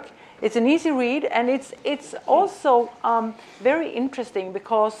daily work. It's an easy read, and it's also very interesting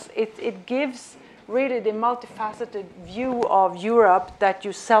because it gives really the multifaceted view of Europe that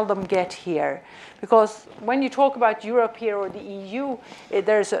you seldom get here. Because when you talk about Europe here or the EU,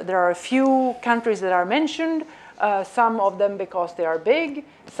 there are a few countries that are mentioned, some of them because they are big,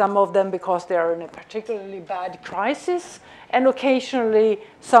 some of them because they are in a particularly bad crisis, and occasionally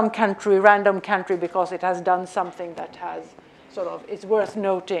some country, random country, because it has done something that has sort of, it's worth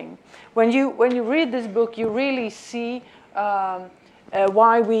noting. When you read this book, you really see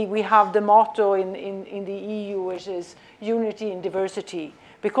why we have the motto in the EU, which is unity in diversity,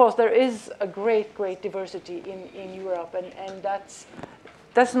 because there is a great diversity in Europe, and that's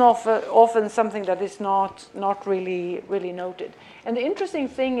not often something that is not really noted. And the interesting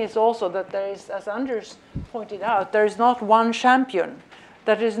thing is also that there is, as Anders pointed out, there is not one champion.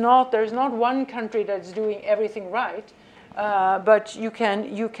 There is not one country that's doing everything right. But you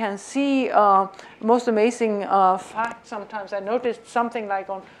can see most amazing fact sometimes. I noticed something like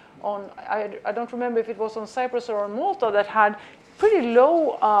on I don't remember if it was on Cyprus or on Malta that had pretty low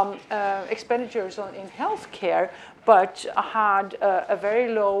expenditures in healthcare, but had a very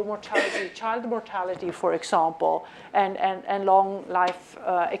low mortality, child mortality, for example, and long life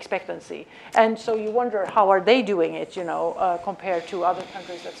expectancy. And so you wonder, how are they doing it, compared to other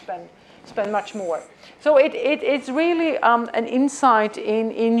countries that spend much more. So it's really an insight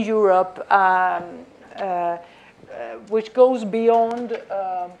in Europe which goes beyond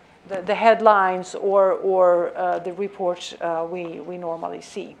the headlines or the reports we normally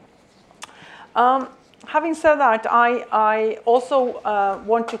see. Having said that, I also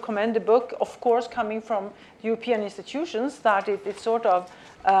want to commend the book, of course, coming from European institutions, that it sort of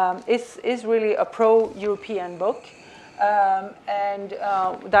is really a pro-European book. And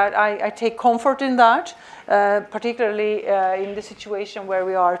that I take comfort in that, particularly in the situation where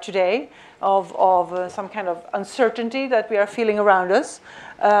we are today of some kind of uncertainty that we are feeling around us.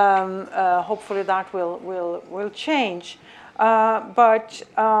 Hopefully that will change. But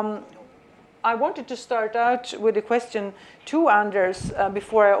I wanted to start out with a question to Anders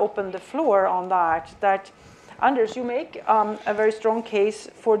before I open the floor on that Anders, you make a very strong case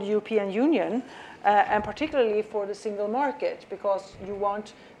for the European Union, and particularly for the single market, because you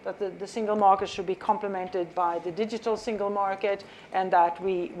want that the single market should be complemented by the digital single market, and that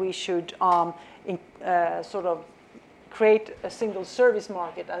we should sort of create a single service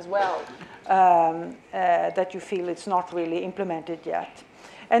market as well, that you feel it's not really implemented yet.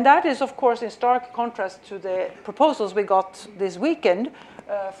 And that is, of course, in stark contrast to the proposals we got this weekend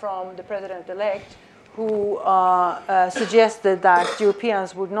from the president-elect, who suggested that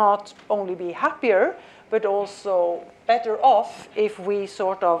Europeans would not only be happier, but also better off if we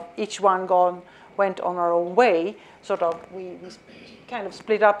sort of, each one went on our own way. Sort of, we kind of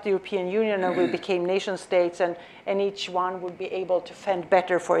split up the European Union and we became nation states, and each one would be able to fend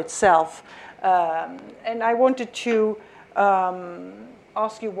better for itself. And I wanted to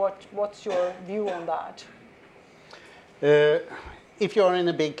ask you what's your view on that? If you're in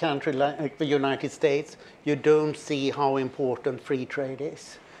a big country like the United States, you don't see how important free trade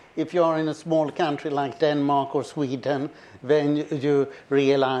is. If you're in a small country like Denmark or Sweden, then you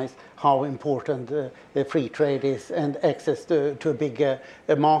realize how important the free trade is and access to a bigger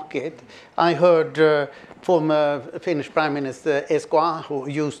market. I heard former Finnish Prime Minister Esko Aho, who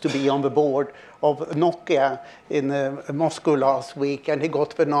used to be on the board of Nokia in Moscow last week, and he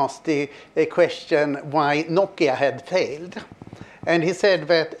got the nasty question why Nokia had failed. And he said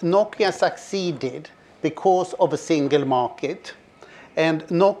that Nokia succeeded because of a single market, and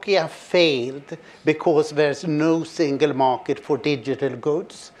Nokia failed because there's no single market for digital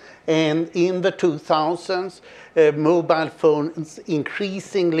goods. And in the 2000s, mobile phones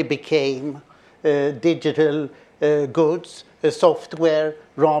increasingly became digital goods, software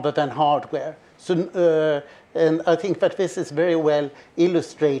rather than hardware. So, and I think that this is very well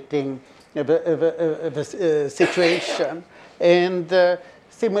illustrating the situation. And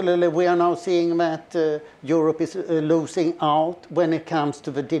similarly, we are now seeing that Europe is losing out when it comes to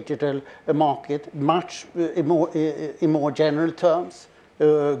the digital market, much in more general terms.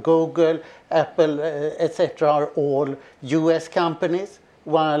 Google, Apple, etc. are all US companies,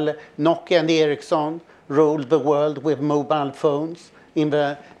 while Nokia and Ericsson ruled the world with mobile phones in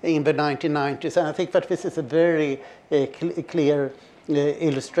the 1990s. And I think that this is a very clear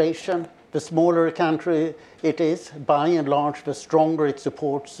illustration. The smaller a country it is, by and large, the stronger it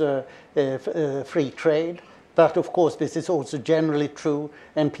supports free trade. But of course, this is also generally true,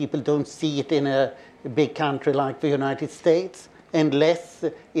 and people don't see it in a big country like the United States, and less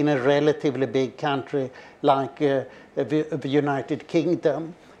in a relatively big country like the United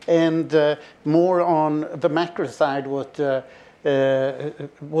Kingdom. And more on the macro side, what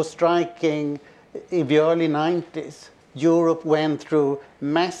was striking in the early 90s, Europe went through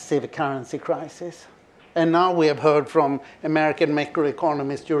massive currency crisis. And now we have heard from American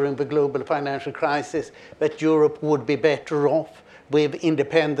macroeconomists during the global financial crisis that Europe would be better off with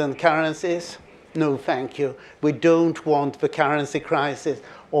independent currencies. No, thank you. We don't want the currency crisis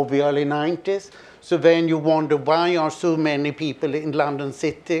of the early 90s. So then you wonder, why are so many people in London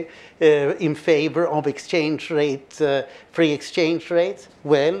City in favor of exchange rates, free exchange rates?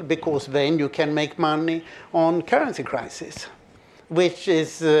 Well, because then you can make money on currency crisis, which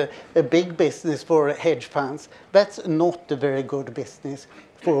is a big business for hedge funds. That's not a very good business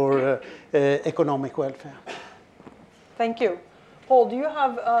for economic welfare. Thank you. Paul, do you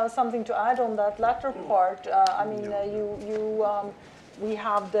have something to add on that latter part? I mean, we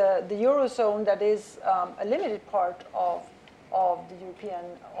have the Eurozone that is a limited part of the European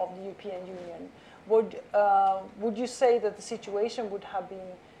Union. Would you say that the situation would have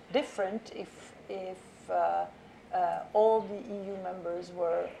been different if all the EU members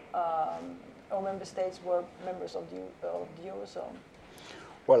were, or member states were members of the Eurozone.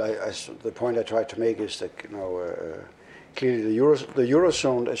 Well, the point I tried to make is that clearly the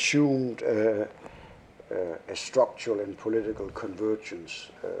Eurozone assumed a structural and political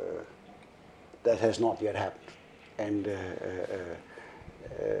convergence that has not yet happened, and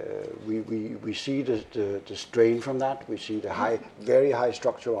we see the strain from that. We see the very high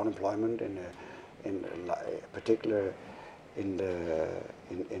structural unemployment in particular in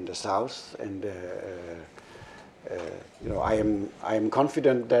the south, and I am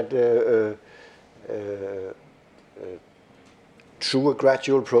confident that through a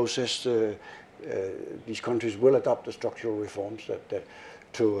gradual process, these countries will adopt the structural reforms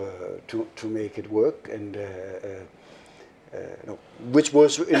to make it work, and which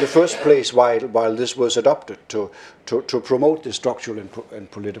was in the first place while this was adopted to promote the structural and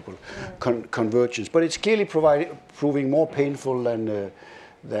political convergence. But it's clearly proving more painful than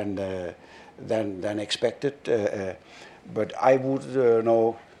expected. But I would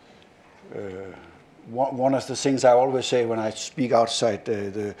one of the things I always say when I speak outside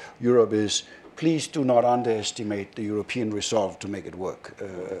Europe is, please do not underestimate the European resolve to make it work.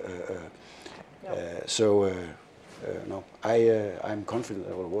 I'm confident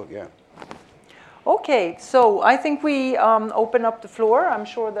that it will work, yeah. Okay, so I think we open up the floor. I'm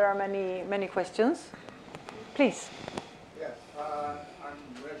sure there are many questions. Please. Yes, I'm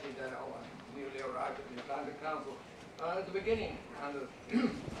Reggie Dale. I'm newly arrived at the Atlantic Council. At the beginning, I'm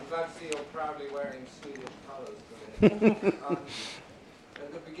glad to see you're proudly wearing Swedish colours today.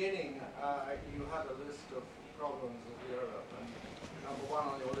 At the beginning, you had a list of problems of Europe, and number one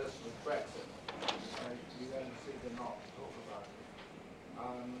on your list was Brexit. You then seem to not talk about it.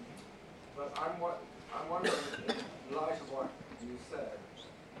 But I'm wondering, in light of what you said,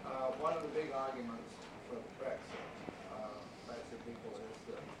 one of the big arguments for Brexit people is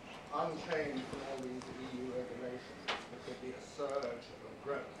that unchained from all these EU regulations, there could be a surge of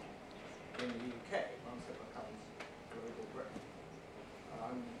growth in the UK once it becomes global Britain.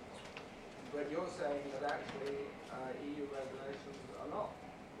 But you're saying that actually EU regulations are not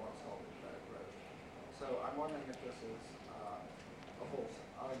what's holding back growth. So I'm wondering if this is a false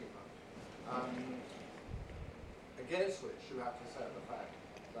argument, against which you have to set the fact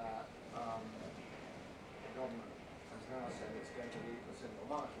that the government has now said it's going to leave the single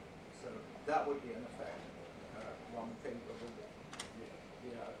market. So that would be in effect one thing that would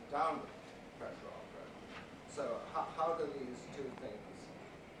be a downward pressure on growth. So how do these two things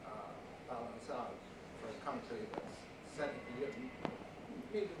balance out for a country that's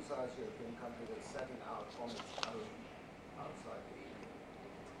medium-sized European country that's setting out on its own outside the EU?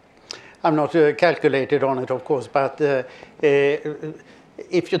 I'm not calculated on it, of course, but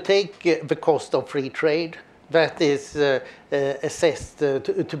if you take the cost of free trade, that is assessed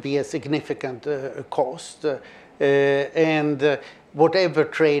to be a significant cost. And whatever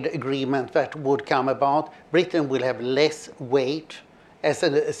trade agreement that would come about, Britain will have less weight as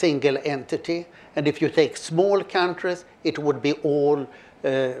a single entity. And if you take small countries, it would be all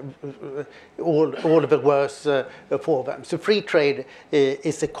the worse for them. So free trade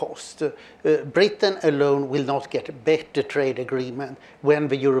is a cost. Britain alone will not get a better trade agreement when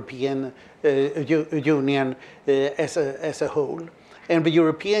the European Union as a whole. And the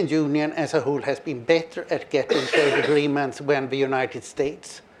European Union as a whole has been better at getting trade agreements than the United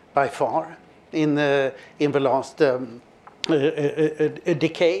States, by far, in the last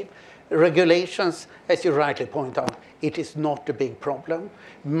decade. Regulations, as you rightly point out, it is not a big problem.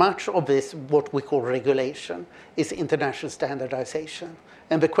 Much of this, what we call regulation, is international standardization.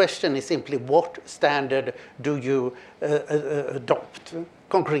 And the question is simply, what standard do you adopt?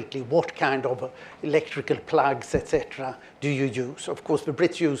 Concretely, what kind of electrical plugs, etc., do you use? Of course, the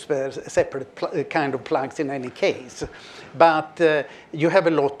Brits use a separate kind of plugs in any case. But you have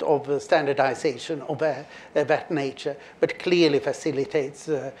a lot of standardization of that nature, but clearly facilitates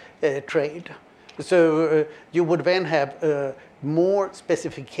trade. So you would then have more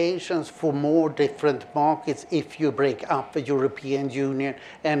specifications for more different markets if you break up the European Union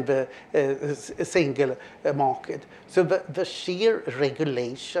and the single market. So the sheer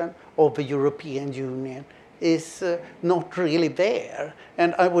regulation of the European Union is not really there.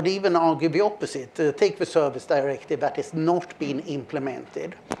 And I would even argue the opposite. Take the Service Directive that has not been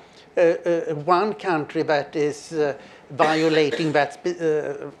implemented. One country that is violating that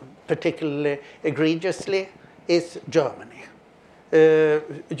particularly egregiously is Germany.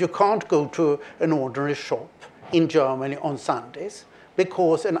 You can't go to an ordinary shop in Germany on Sundays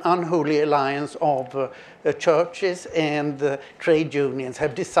because an unholy alliance of churches and trade unions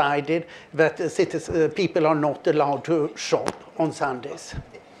have decided that people are not allowed to shop on Sundays.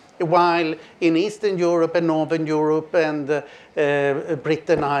 While in Eastern Europe and Northern Europe and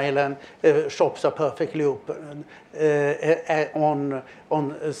Britain, Ireland, shops are perfectly open on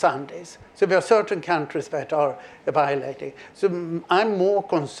Sundays. So there are certain countries that are violating. So I'm more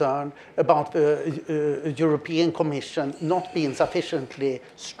concerned about the European Commission not being sufficiently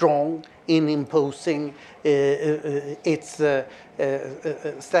strong in imposing its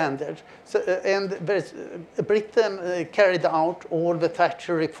standards. So, and Britain carried out all the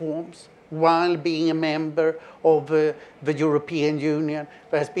Thatcher reforms while being a member of the European Union.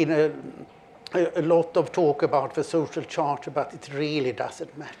 There has been a lot of talk about the social charter, but it really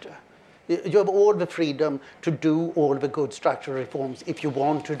doesn't matter. You have all the freedom to do all the good structural reforms if you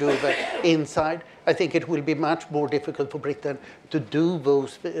want to do that inside. I think it will be much more difficult for Britain to do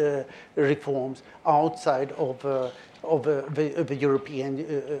those reforms outside of the European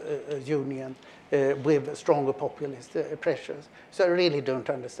Union with stronger populist pressures. So I really don't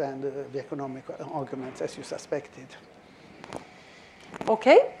understand the economic arguments as you suspected.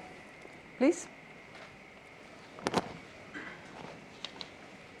 Okay, please.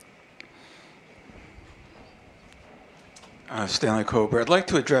 Stanley Kober, I'd like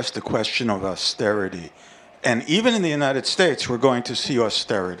to address the question of austerity. And even in the United States, we're going to see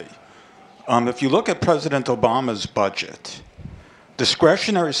austerity. If you look at President Obama's budget,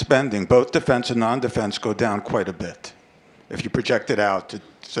 discretionary spending, both defense and non-defense, go down quite a bit if you project it out to,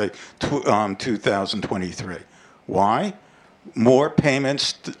 say, 2023. Why? More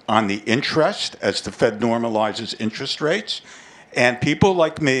payments on the interest as the Fed normalizes interest rates, and people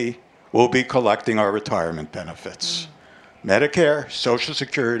like me will be collecting our retirement benefits. Medicare, Social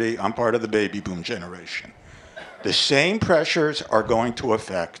Security, I'm part of the baby boom generation. The same pressures are going to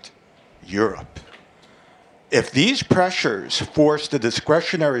affect Europe. If these pressures force the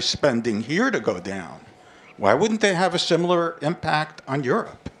discretionary spending here to go down, why wouldn't they have a similar impact on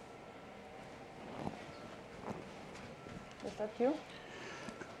Europe? Is that you?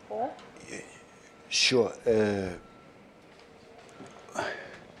 Paul? Sure.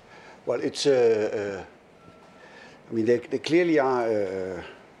 Well, it's I mean, there clearly are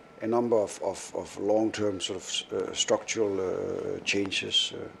a number of long-term sort of structural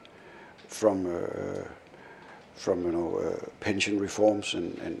changes from pension reforms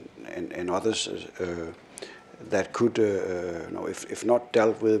and others that could, if not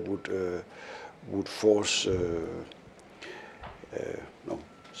dealt with, would force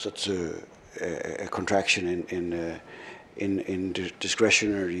such a contraction in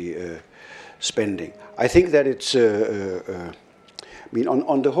discretionary spending. I think that it's, I mean,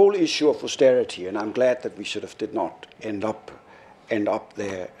 on the whole issue of austerity, and I'm glad that we sort of did not end up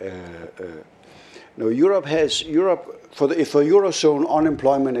there. Europe for Eurozone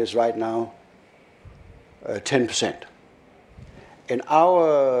unemployment is right now 10%, and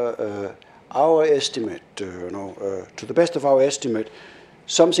our estimate, to the best of our estimate,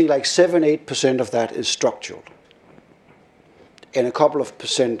 something like 7-8% of that is structural, and a couple of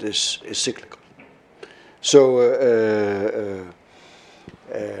percent is cyclical. So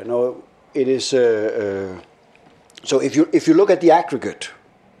no, it is. So if you look at the aggregate,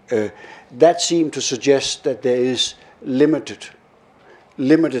 that seemed to suggest that there is limited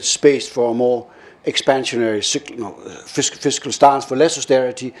space for a more expansionary fiscal stance, for less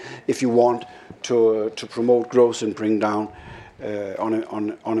austerity, if you want to promote growth and bring down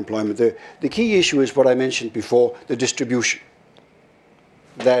unemployment. The key issue is what I mentioned before: the distribution.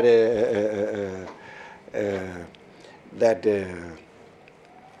 That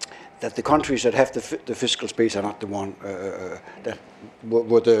the countries that have the fiscal space are not the one that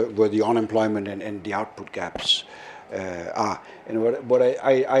where the unemployment and the output gaps are. And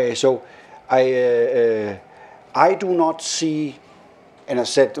I do not see, and I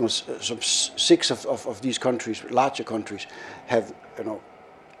said some 6 of these countries, larger countries, have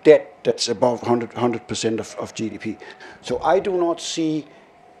debt that's above 100% of GDP. So I do not see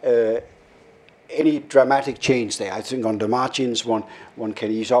any dramatic change there. I think on the margins, one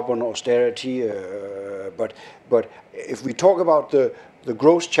can ease up on austerity, but if we talk about the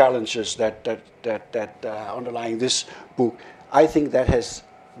growth challenges that are underlying this book, I think that has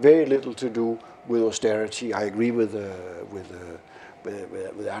very little to do with austerity. I agree with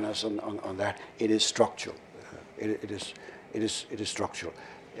Anders on that. It is structural. It is structural.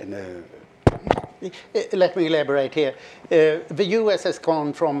 And let me elaborate here. The US has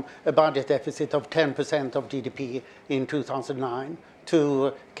gone from a budget deficit of 10% of GDP in 2009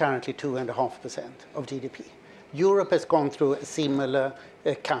 to currently 2.5% of GDP. Europe has gone through a similar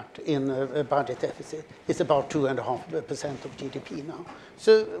cut in budget deficit. It's about 2.5% of GDP now.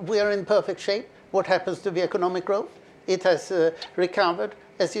 So we are in perfect shape. What happens to the economic growth? It has recovered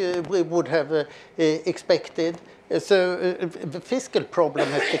as we would have expected. So the fiscal problem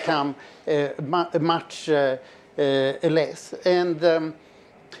has become much less. And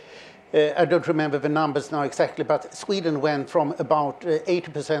I don't remember the numbers now exactly, but Sweden went from about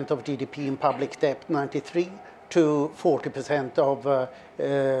 80% of GDP in public debt 93 to 40% of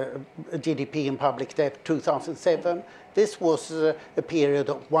GDP in public debt 2007. This was a period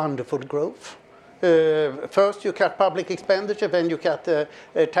of wonderful growth. First you cut public expenditure, then you cut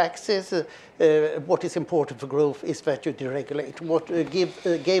taxes. What is important for growth is that you deregulate. What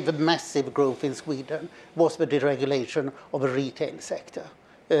gave a massive growth in Sweden was the deregulation of the retail sector.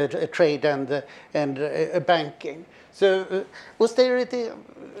 Trade and banking. So austerity,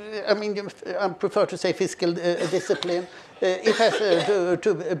 I mean, I prefer to say fiscal discipline. It has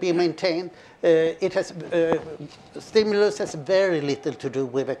to be maintained. It has stimulus has very little to do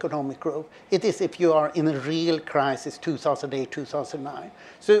with economic growth. It is if you are in a real crisis, 2008, 2009.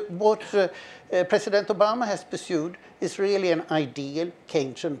 So what President Obama has pursued is really an ideal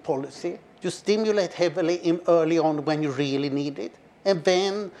Keynesian policy. You stimulate heavily early on when you really need it. And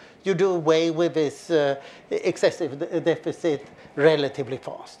then you do away with this excessive deficit relatively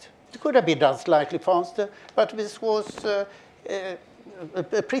fast. It could have been done slightly faster, but this was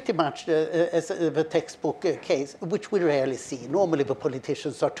pretty much as the textbook case, which we rarely see. Normally the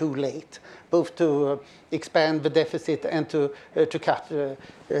politicians are too late, both to expand the deficit and to cut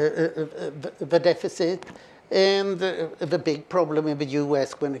the deficit. And the big problem in the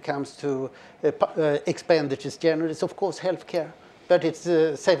US when it comes to expenditures generally is, of course, healthcare. But it's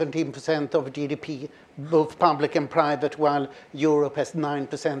 17% of GDP, both public and private, while Europe has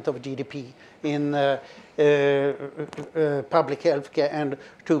 9% of GDP in public healthcare and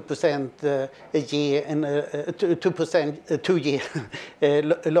 2% a year and 2% 2 year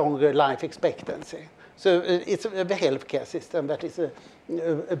longer life expectancy. So it's the healthcare system that is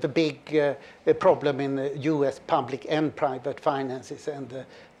the big problem in U.S. public and private finances and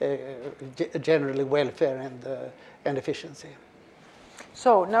generally welfare and efficiency.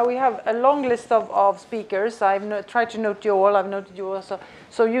 So now we have a long list of speakers. I've tried to note you all. I've noted you also.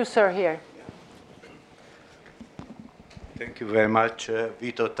 So you, sir, here. Thank you very much,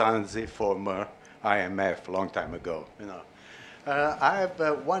 Vito Tanzi, former IMF, long time ago. I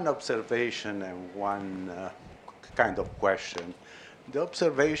have one observation and one kind of question. The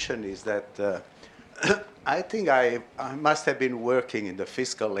observation is that I think I must have been working in the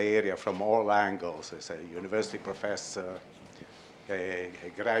fiscal area from all angles as a university professor, a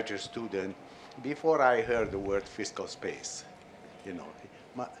graduate student, before I heard the word fiscal space.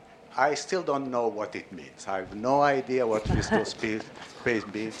 I still don't know what it means. I have no idea what fiscal space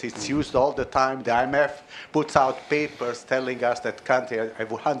means. It's used all the time. The IMF puts out papers telling us that countries have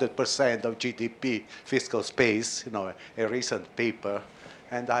 100% of GDP fiscal space, a recent paper,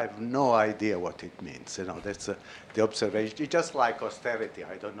 and I have no idea what it means. That's the observation. It's just like austerity.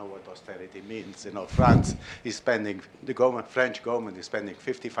 I don't know what austerity means. France is spending, French government is spending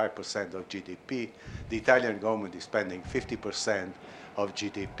 55% of GDP. The Italian government is spending 50% of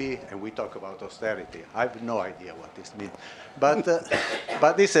GDP, and we talk about austerity. I have no idea what this means.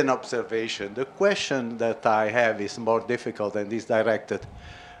 But it's an observation. The question that I have is more difficult and is directed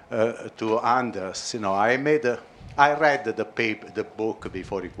to Anders. I read the book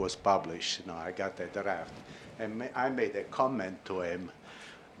before it was published. I got a draft, and I made a comment to him,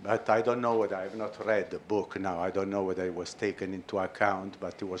 but I don't know whether I have not read the book now. I don't know whether it was taken into account,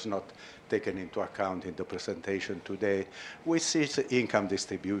 but it was not taken into account in the presentation today, which is income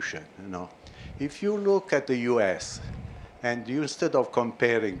distribution. If you look at the U.S. and instead of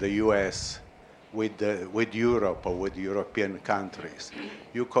comparing the U.S. with Europe or with European countries,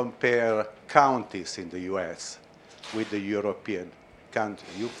 you compare counties in the U.S. with the European country.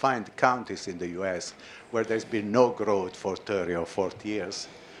 You find counties in the US where there's been no growth for 30 or 40 years,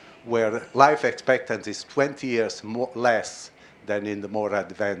 where life expectancy is 20 years less than in the more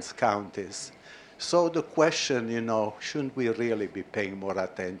advanced counties. So the question, shouldn't we really be paying more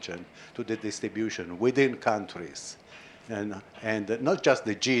attention to the distribution within countries? And not just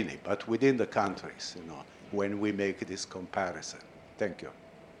the Gini, but within the countries, when we make this comparison. Thank you.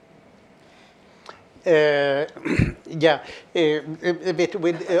 Yeah, a bit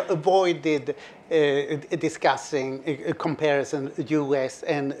we avoided discussing a comparison US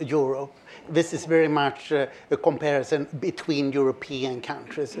and Europe. This is very much a comparison between European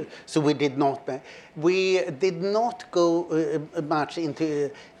countries, so we did not go much into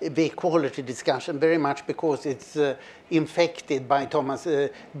the equality discussion, very much because it's infected by Thomas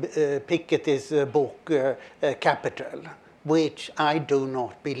Piketty's book Capital, which I do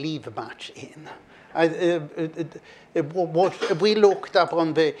not believe much in. We looked up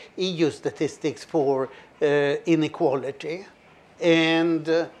on the EU statistics for inequality,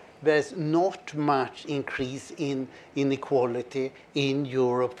 and there's not much increase in inequality in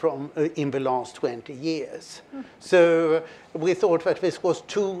Europe in the last 20 years. So we thought that this was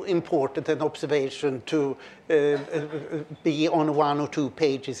too important an observation to be on 1 or 2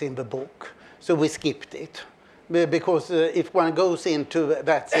 pages in the book, so we skipped it. Because if one goes into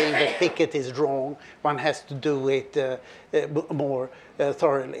that saying that Piketty is wrong, one has to do it more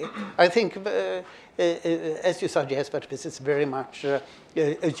thoroughly. I think, as you suggest, that this is very much a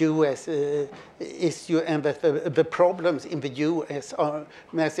US issue, and that the problems in the US are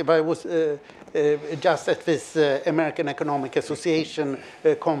massive. I was just at this American Economic Association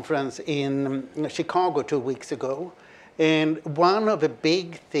conference in Chicago 2 weeks ago. And one of the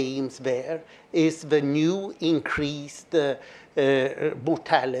big themes there is the new increased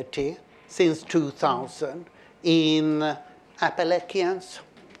mortality since 2000 in Appalachians,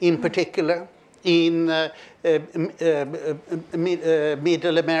 in particular, in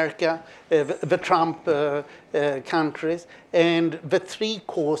Middle America, the Trump countries, and the 3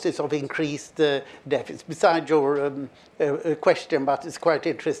 causes of increased deaths. Besides your question, but it's quite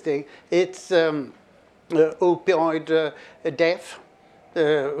interesting, it's opioid death,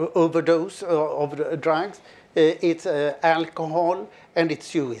 overdose of drugs, it's alcohol, and it's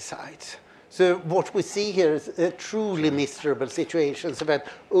suicides. So what we see here is a truly miserable situation, so that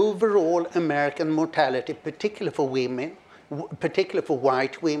overall American mortality, particularly for women, particularly for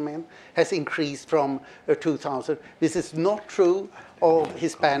white women, has increased from 2000. This is not true of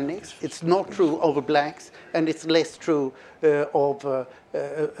Hispanics, it's not true of blacks, and it's less true of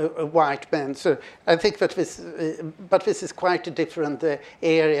white men. So I think that this is quite a different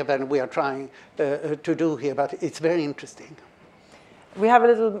area than we are trying to do here, but it's very interesting. We have a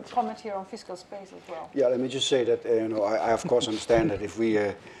little comment here on fiscal space as well. Yeah, let me just say that I of course understand that if we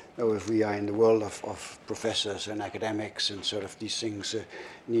are in the world of professors and academics, and sort of these things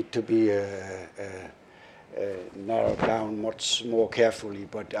need to be narrowed down much more carefully.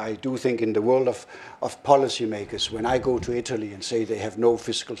 But I do think in the world of policymakers, when I go to Italy and say they have no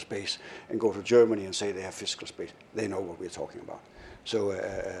fiscal space, and go to Germany and say they have fiscal space, they know what we're talking about. So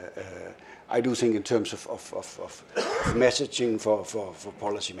I do think in terms of messaging for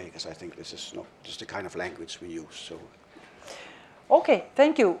policymakers, I think this is not just the kind of language we use. So. Okay,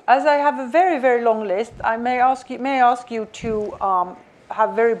 thank you. As I have a very, very long list, I may ask you to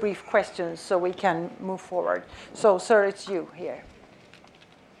have very brief questions so we can move forward. So, sir, it's you here.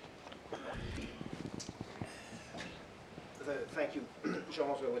 Thank you.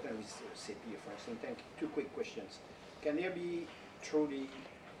 Jean-François Wettin with CP France. Thank you. 2 quick questions. Can there be truly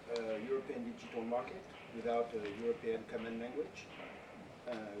European digital market without a European common language,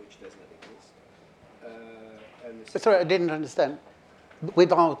 which does not exist? Sorry, I didn't understand.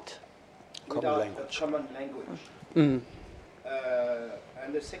 Without common language. Common language. Mm.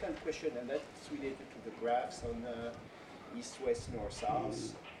 And the second question, and that's related to the graphs on East, West, North,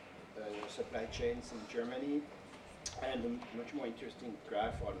 South, supply chains in Germany, and a much more interesting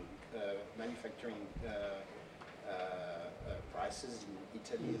graph on manufacturing prices in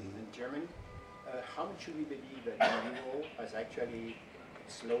Italy and Germany. How much should we believe that the euro has actually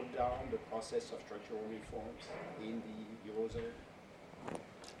slowed down the process of structural reforms in the Eurozone?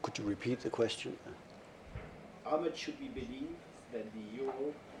 Could you repeat the question? How much should we believe that the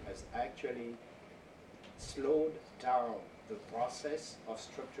euro has actually slowed down the process of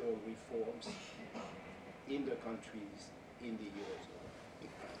structural reforms in the countries in the Eurozone?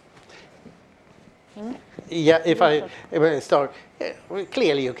 Yeah, if I start,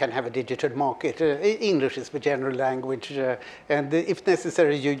 clearly you can have a digital market. English is the general language, and if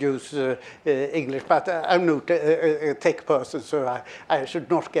necessary you use English, but I'm not a tech person, so I should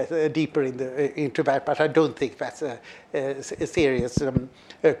not get deeper into that, but I don't think that's a serious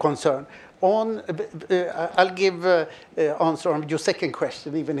concern. I'll give answer on your second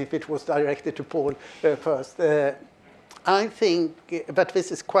question, even if it was directed to Paul first. I think that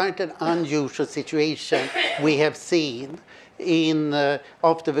this is quite an unusual situation we have seen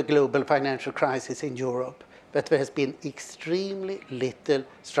after the global financial crisis in Europe, that there has been extremely little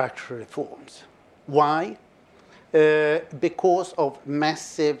structural reforms. Why? Because of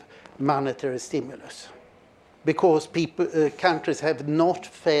massive monetary stimulus. Because countries have not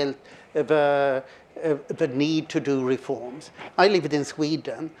felt the need to do reforms. I lived in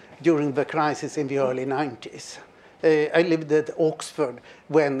Sweden during the crisis in the early 90s. I lived at Oxford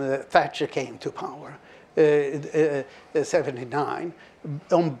when Thatcher came to power, 79.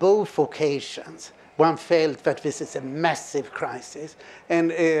 On both occasions, one felt that this is a massive crisis.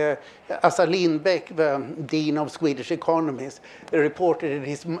 And Assar Lindbeck, the Dean of Swedish Economists, reported in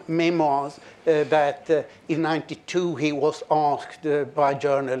his memoirs that in 92 he was asked by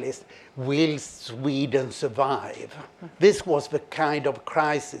journalists, will Sweden survive? This was the kind of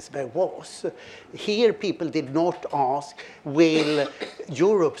crisis there was. Here people did not ask, will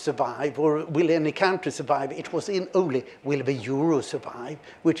Europe survive or will any country survive? It was only, will the euro survive,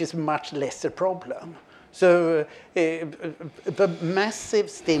 which is a much lesser problem. So the massive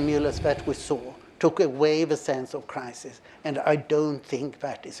stimulus that we saw took away the sense of crisis, and I don't think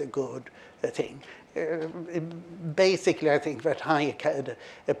that is a good thing. Basically, I think that Hayek had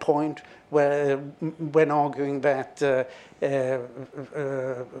a point where, when arguing that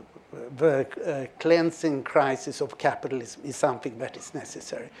the cleansing crisis of capitalism is something that is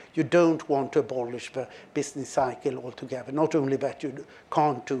necessary. You don't want to abolish the business cycle altogether. Not only that you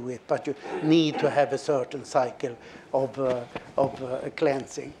can't do it, but you need to have a certain cycle of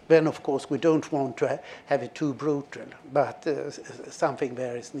cleansing. Then, of course, we don't want to have it too brutal, but something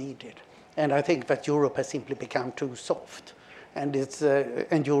there is needed. And I think that Europe has simply become too soft, and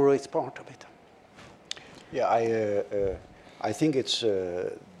and euro is part of it. Yeah, I think it's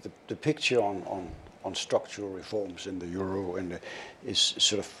the picture on structural reforms in the euro is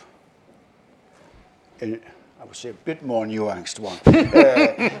sort of, I would say, a bit more nuanced one.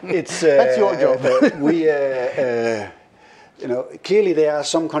 That's your job. Clearly there are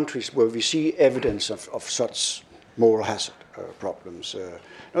some countries where we see evidence of such moral hazard problems.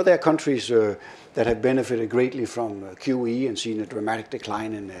 There are countries that have benefited greatly from QE and seen a dramatic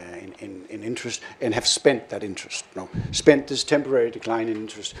decline in interest and have spent that interest. Spent this temporary decline in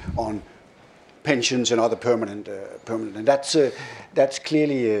interest on pensions and other permanent, and that's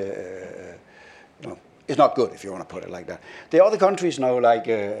clearly it's not good, if you want to put it like that. There are other countries now, like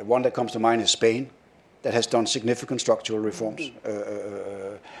one that comes to mind is Spain, that has done significant structural reforms,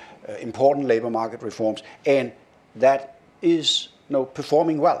 important labor market reforms, and that is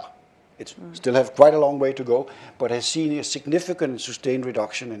performing well. It still have quite a long way to go, but has seen a significant and sustained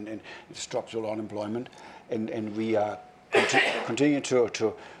reduction in structural unemployment, and we are continuing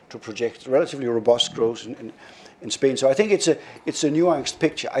to project relatively robust growth in Spain. So I think it's a nuanced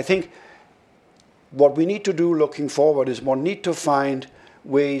picture. I think what we need to do looking forward is one need to find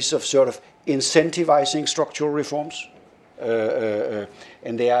ways of sort of incentivizing structural reforms.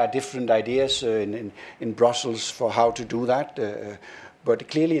 And there are different ideas in Brussels for how to do that. But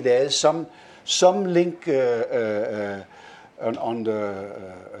clearly there is some link on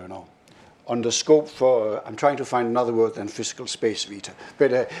the scope for. I'm trying to find another word than fiscal space, Vita.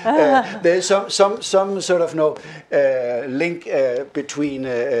 But there is some sort of link between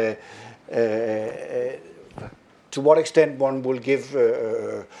to what extent one will give.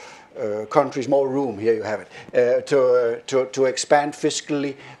 Countries more room, here you have it, to expand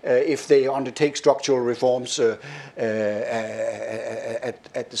fiscally if they undertake structural reforms at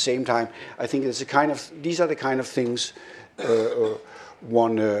the same time. I think these are the kind of things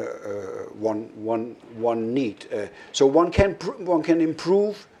one need. So one can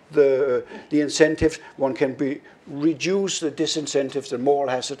improve the incentives. One can reduce the disincentives, the moral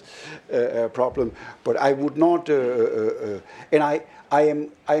hazard problem. But I would not, and I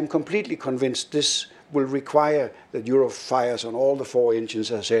am completely convinced this will require that Europe fires on all the four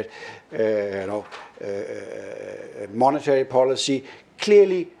engines, as I said. Monetary policy.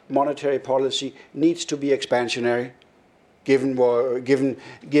 Clearly, monetary policy needs to be expansionary, given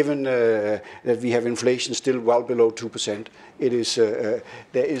that we have inflation still well below 2%. It is I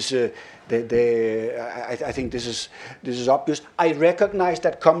think this is obvious. I recognize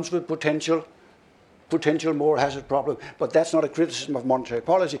that comes with potential moral hazard problem, but that's not a criticism of monetary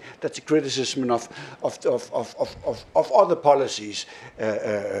policy. That's a criticism of other policies.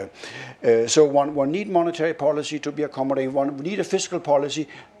 So one need monetary policy to be accommodating. One need a fiscal policy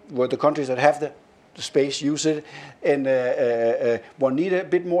where the countries that have the space use it, and one need a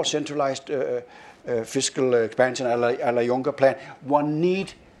bit more centralized fiscal expansion, a la Juncker plan. One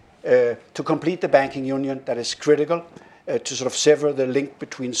need to complete the banking union. That is critical. To sort of sever the link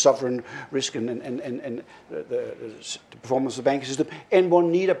between sovereign risk and the performance of the banking system, and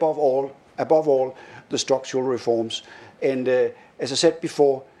one need above all the structural reforms. And as I said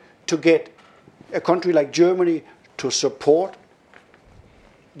before, to get a country like Germany to support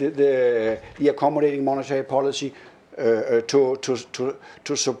the accommodating monetary policy,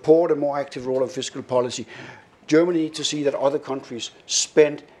 to support a more active role of fiscal policy. Germany needs to see that other countries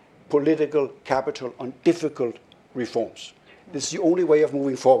spend political capital on difficult reforms. This is the only way of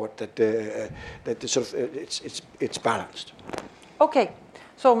moving forward. That the sort of it's balanced. Okay,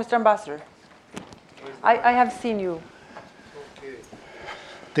 so Mr. Ambassador, I have seen you.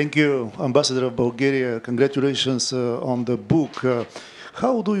 Thank you, Ambassador of Bulgaria. Congratulations on the book.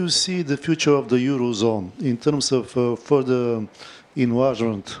 How do you see the future of the Eurozone in terms of further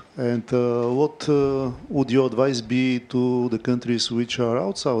enlargement? And what would your advice be to the countries which are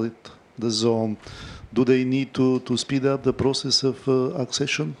outside the zone? Do they need to speed up the process of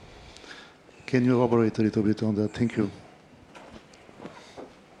accession? Can you elaborate a little bit on that? Thank you.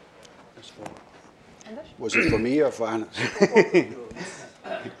 Was it for me or for Anders?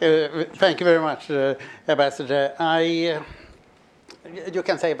 Thank you very much, Ambassador. You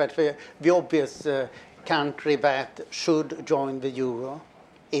can say that the obvious country that should join the euro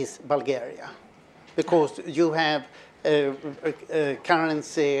is Bulgaria, because you have a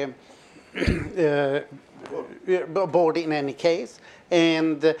currency board in any case,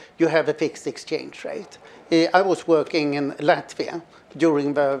 and you have a fixed exchange rate. I was working in Latvia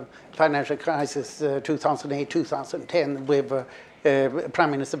during the financial crisis 2008-2010 with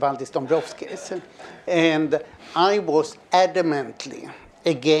Prime Minister Valdis Dombrovskis, and I was adamantly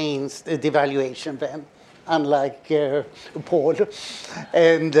against devaluation then, unlike Paul,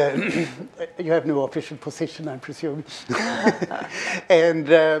 and you have no official position, I presume. And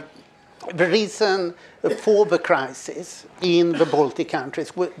the reason for the crisis in the Baltic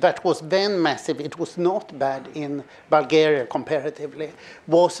countries, that was then massive, it was not bad in Bulgaria comparatively,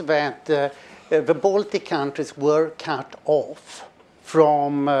 was that the Baltic countries were cut off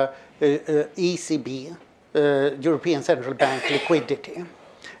from ECB, European Central Bank liquidity.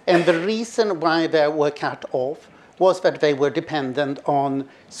 And the reason why they were cut off was that they were dependent on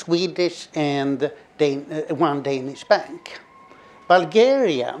Swedish and one Danish bank.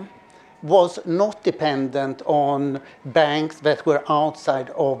 Bulgaria was not dependent on banks that were outside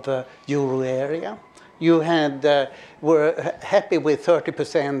of the euro area. You were happy with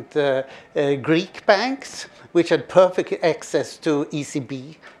 30% Greek banks, which had perfect access to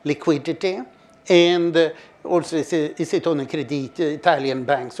ECB liquidity, and also Istituto Credit, Italian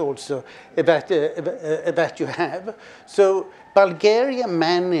banks also that you have. So Bulgaria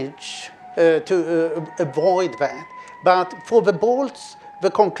managed to avoid that. But for the Balts, the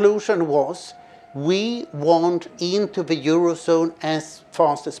conclusion was, we want into the Eurozone as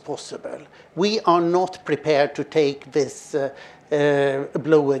fast as possible. We are not prepared to take this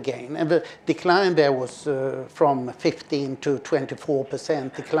blow again. And the decline there was from 15 to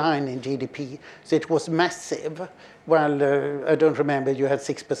 24% decline in GDP. So it was massive. Well, I don't remember, you had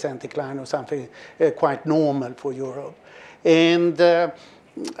 6% decline or something quite normal for Europe. And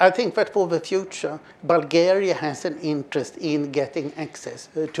I think that for the future, Bulgaria has an interest in getting access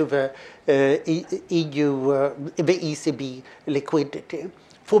to the EU, the ECB liquidity.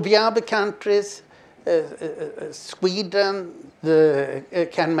 For the other countries, Sweden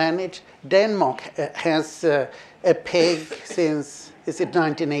can manage. Denmark has a peg since, is it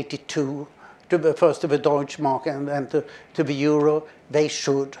 1982, to the first of the Deutschmark and to the euro. They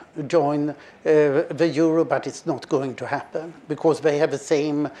should join the euro, but it's not going to happen because they have the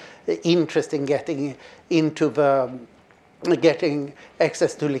same interest in getting into getting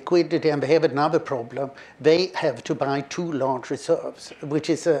access to liquidity, and they have another problem. They have to buy too large reserves, which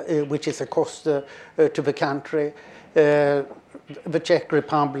is a cost to the country. The Czech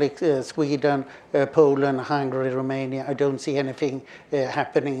Republic, Sweden, Poland, Hungary, Romania, I don't see anything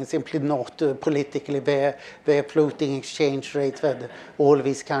happening. It's simply not politically there. They're floating exchange rates that all of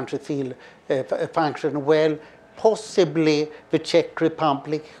these countries feel function well. Possibly the Czech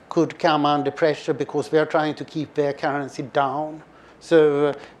Republic could come under pressure because they are trying to keep their currency down.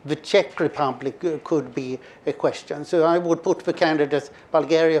 So the Czech Republic could be a question. So I would put the candidates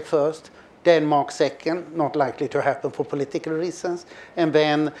Bulgaria first, Denmark second, not likely to happen for political reasons, and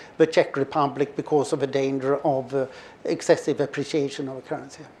then the Czech Republic because of the danger of excessive appreciation of the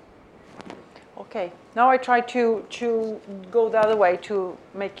currency. Okay, now I try to go the other way to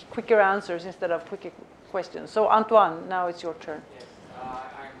make quicker answers instead of quicker questions. So Antoine, now it's your turn. Yes,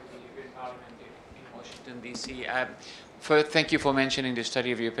 I'm with the European Parliament in Washington, D.C. First, thank you for mentioning the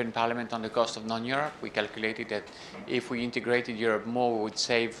study of the European Parliament on the cost of non-Europe. We calculated that if we integrated Europe more, we would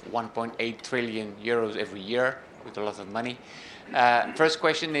save 1.8 trillion euros every year, with a lot of money. First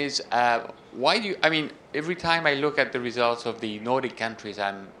question is, why do you, I mean, every time I look at the results of the Nordic countries,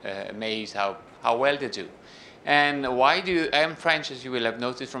 I'm amazed how well they do. And why do you, I am French, as you will have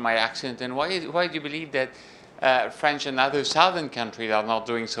noticed from my accent, and why do you believe that French and other southern countries are not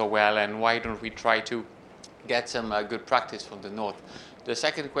doing so well, and why don't we try to get some good practice from the north? The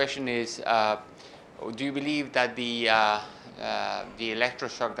second question is, do you believe that the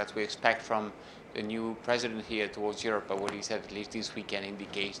electroshock that we expect from the new president here towards Europe, but what he said at least this weekend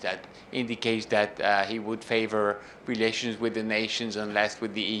indicates that he would favor relations with the nations and less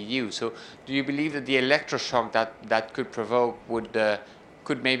with the EU. So, do you believe that the electroshock that could provoke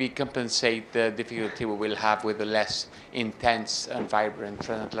could maybe compensate the difficulty we will have with a less intense and vibrant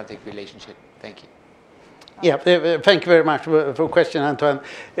transatlantic relationship? Thank you. Yeah, thank you very much for the question, Antoine.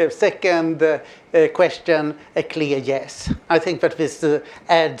 Second question, a clear yes. I think that this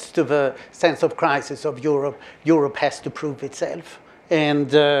adds to the sense of crisis of Europe. Europe has to prove itself.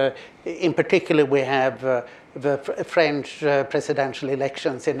 And in particular, we have the French presidential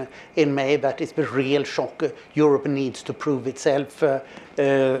elections in May. That is the real shock. Europe needs to prove itself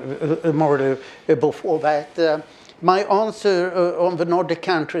more before that. My answer on the Nordic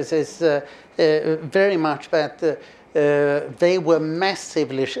countries is very much that they were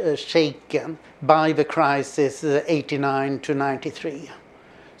massively shaken by the crisis 89 to 93.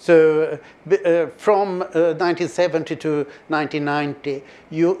 So from 1970 to 1990,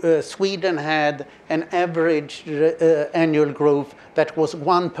 Sweden had an average annual growth that was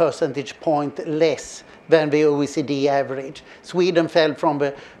 1 percentage point less than the OECD average. Sweden fell from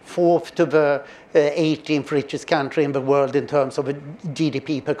the 4th to the 18th richest country in the world in terms of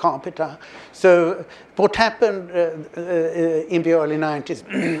GDP per capita. So what happened in the early 90s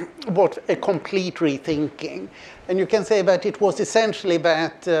was a complete rethinking. And you can say that it was essentially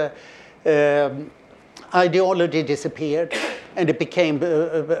that ideology disappeared and it became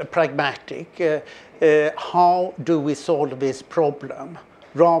pragmatic. How do we solve this problem?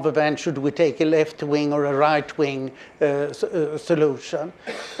 Rather than should we take a left-wing or a right-wing solution.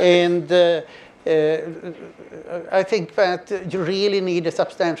 And I think that you really need a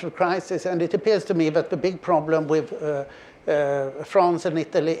substantial crisis, and it appears to me that the big problem with France and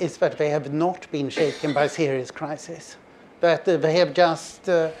Italy is that they have not been shaken by serious crisis. That they have just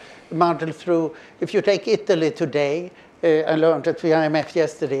muddled through. If you take Italy today, I learned at the IMF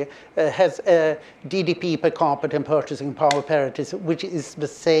yesterday, has a GDP per capita and purchasing power parities, which is the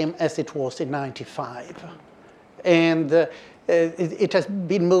same as it was in '95. And it has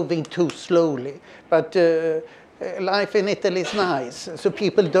been moving too slowly. But life in Italy is nice, so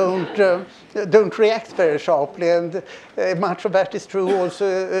people don't react very sharply, and much of that is true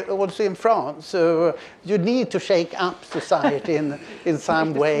also in France. So you need to shake up society in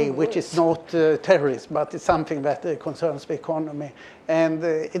some way, which is not terrorism, but it's something that concerns the economy, and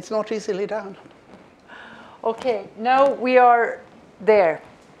it's not easily done. Okay, now we are there.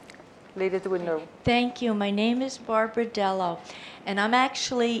 Lady at the window. Thank you. My name is Barbara Dello, and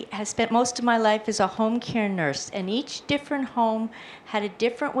have spent most of my life as a home care nurse, and each different home had a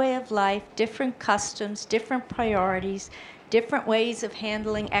different way of life, different customs, different priorities, different ways of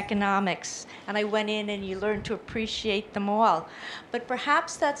handling economics. And I went in and you learned to appreciate them all. But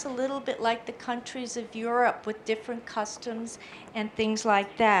perhaps that's a little bit like the countries of Europe with different customs and things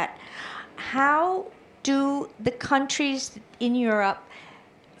like that. How do the countries in Europe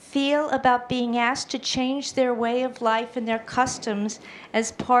feel about being asked to change their way of life and their customs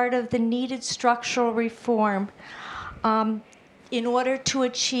as part of the needed structural reform in order to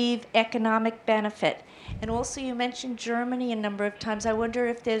achieve economic benefit? And also you mentioned Germany a number of times. I wonder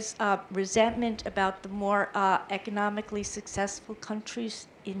if there's resentment about the more economically successful countries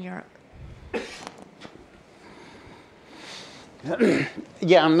in Europe.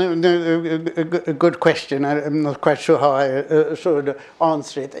 Yeah, a good question. I'm not quite sure how I should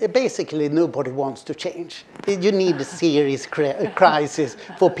answer it. Basically, nobody wants to change. You need a serious crisis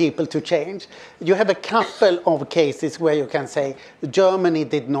for people to change. You have a couple of cases where you can say Germany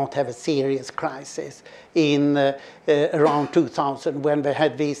did not have a serious crisis in around 2000 when they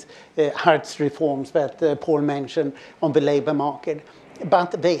had these Hartz reforms that Paul mentioned on the labor market.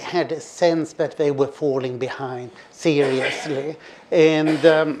 But they had a sense that they were falling behind seriously. And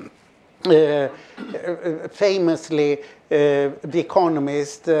famously, The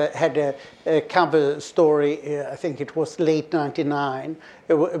Economist had a cover story, I think it was late 99,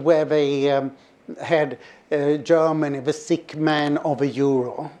 where they had Germany, the sick man of a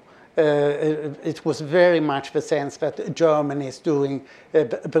euro. it was very much the sense that Germany is doing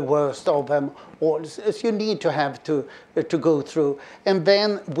the worst of them all. So you need to have to go through. And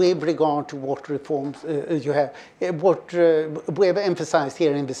then with regard to what reforms you have, what we have emphasized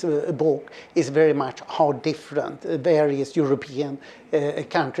here in this book is very much how different various European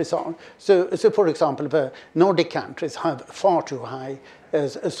countries are. So for example, the Nordic countries have far too high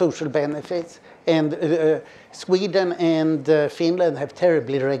social benefits, and Sweden and Finland have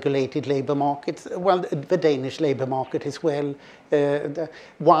terribly regulated labor markets. Well, the Danish labor market as well.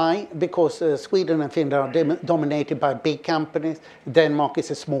 Why? Because Sweden and Finland are dominated by big companies. Denmark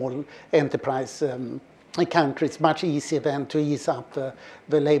is a small enterprise country. It's much easier then to ease up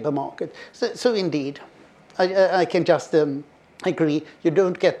the labor market. So indeed, I can just agree. You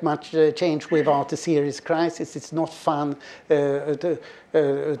don't get much change without a serious crisis. It's not fun to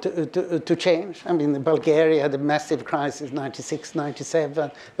change. I mean, Bulgaria had a massive crisis, 96,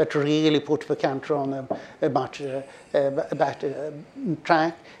 97, that really put the country on a much better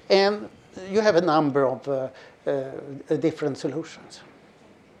track. And you have a number of different solutions.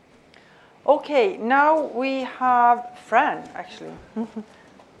 Okay, now we have Fran, actually.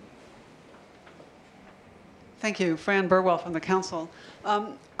 Thank you. Fran Burwell from the Council.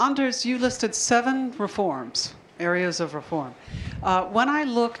 Anders, you listed 7 reforms, areas of reform. When I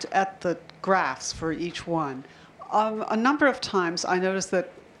looked at the graphs for each one, a number of times I noticed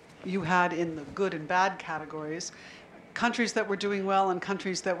that you had in the good and bad categories countries that were doing well and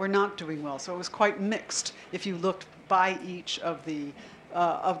countries that were not doing well. So it was quite mixed if you looked by each of the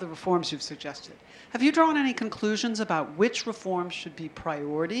reforms you've suggested. Have you drawn any conclusions about which reforms should be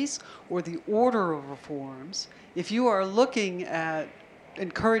priorities or the order of reforms? If you are looking at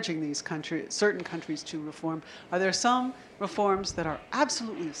encouraging these certain countries to reform, are there some reforms that are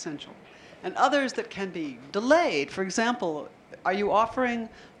absolutely essential and others that can be delayed? For example, are you offering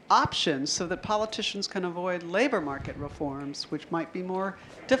options so that politicians can avoid labor market reforms, which might be more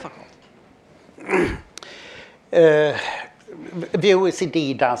difficult? The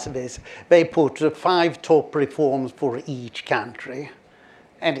OECD does this. They put 5 top reforms for each country,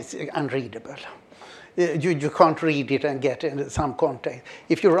 and it's unreadable. You can't read it and get in some context.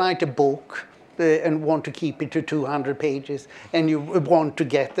 If you write a book and want to keep it to 200 pages, and you want to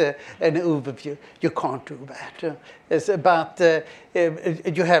get an overview, you can't do that. But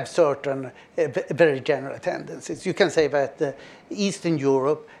you have certain very general tendencies. You can say that Eastern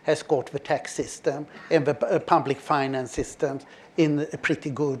Europe has got the tax system and the public finance systems in a pretty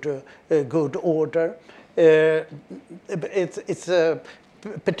good order. It's a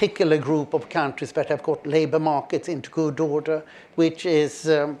particular group of countries that have got labor markets into good order, which is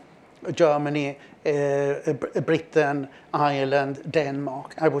Germany, Britain, Ireland,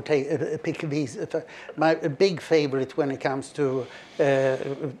 Denmark. I would pick these. My big favorite when it comes to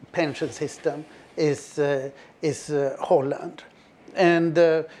pension system is Holland. And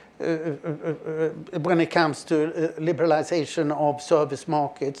when it comes to liberalization of service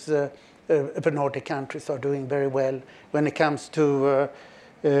markets, the Nordic countries are doing very well. When it comes to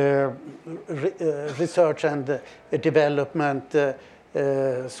research and development,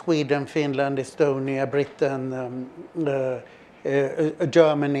 Sweden, Finland, Estonia, Britain,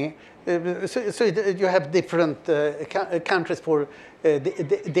 Germany. So you have different countries for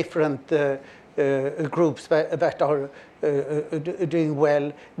different groups that are doing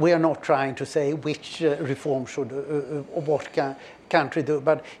well. We are not trying to say which reform should what country do,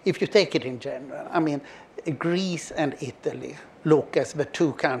 but if you take it in general, I mean, Greece and Italy look as the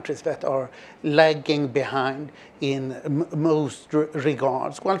 2 countries that are lagging behind in most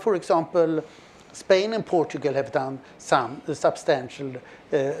regards. Well, for example, Spain and Portugal have done some substantial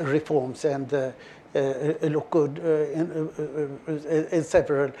reforms and look good in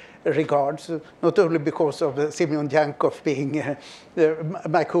several regards, not only because of Simeon Djankov being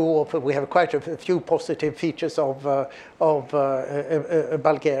my co-author. We have quite a few positive features of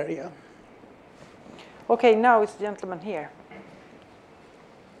Bulgaria. Okay, now it's the gentleman here.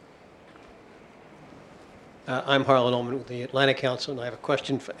 I'm Harlan Ullman with the Atlantic Council, and I have a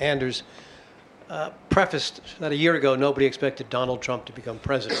question for Anders. Prefaced that a year ago, nobody expected Donald Trump to become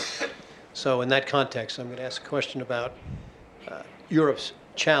president. So in that context, I'm going to ask a question about Europe's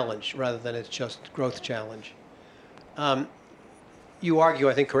challenge rather than its just growth challenge. You argue,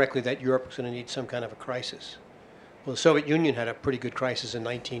 I think correctly, that Europe is going to need some kind of a crisis. Well, the Soviet Union had a pretty good crisis in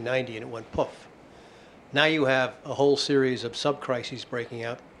 1990, and it went poof. Now you have a whole series of sub-crises breaking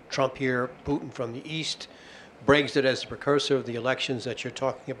out. Trump here, Putin from the East, Brexit as the precursor of the elections that you're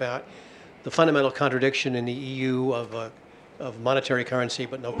talking about, the fundamental contradiction in the EU of monetary currency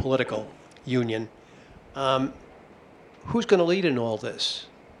but no political union. Who's going to lead in all this?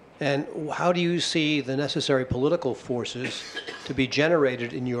 And how do you see the necessary political forces to be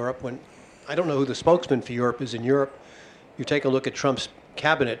generated in Europe when, I don't know who the spokesman for Europe is in Europe. You take a look at Trump's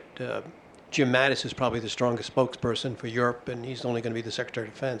cabinet, Jim Mattis is probably the strongest spokesperson for Europe, and he's only going to be the Secretary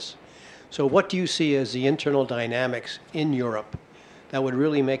of Defense. So what do you see as the internal dynamics in Europe that would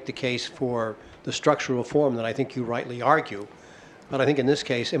really make the case for the structural reform that I think you rightly argue? But I think in this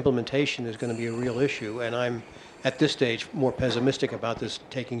case, implementation is going to be a real issue, and I'm, at this stage, more pessimistic about this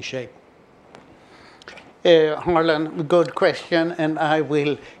taking shape. Harlan, good question, and I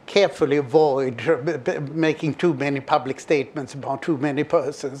will carefully avoid making too many public statements about too many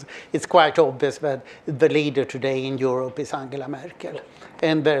persons. It's quite obvious that the leader today in Europe is Angela Merkel,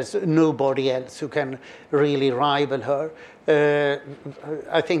 and there's nobody else who can really rival her.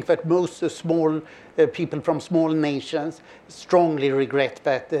 I think that most small people from small nations strongly regret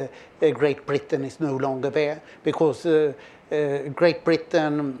that Great Britain is no longer there, because Great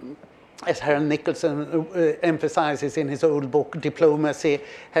Britain, as Harold Nicholson emphasizes in his old book, Diplomacy,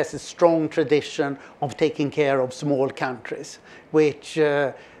 has a strong tradition of taking care of small countries, which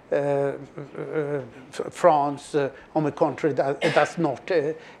France, on the contrary, does not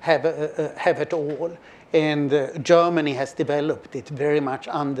have at all. And Germany has developed it very much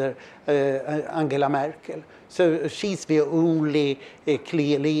under Angela Merkel. So she's the only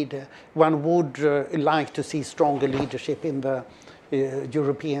clear leader. One would like to see stronger leadership in the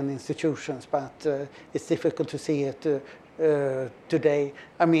European institutions, but it's difficult to see it today.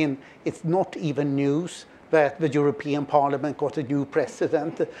 I mean, it's not even news that the European Parliament got a new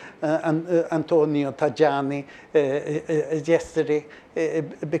president, Antonio Tajani, yesterday,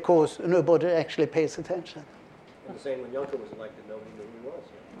 because nobody actually pays attention. The same when Juncker was elected, nobody knew who he was.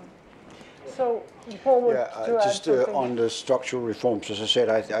 So, Paul, would just on the structural reforms, as I said,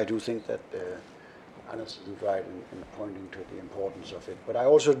 I do think that Anders is right in pointing to the importance of it. But I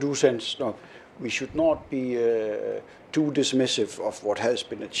also do sense we should not be too dismissive of what has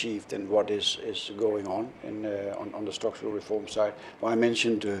been achieved and what is going on on the structural reform side. Well, I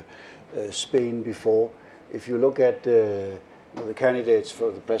mentioned Spain before. If you look at the candidates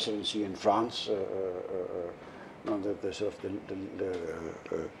for the presidency in France, the sort of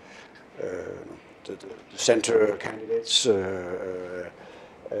the center candidates,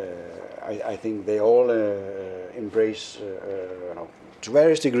 I think they all embrace, to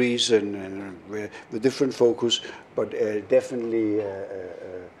various degrees and with different focus, but definitely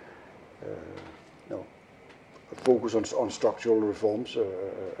focus on structural reforms.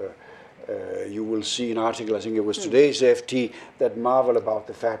 You will see an article, I think it was today's FT, that marvel about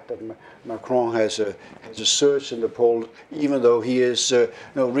the fact that Macron has a surge in the polls, even though he is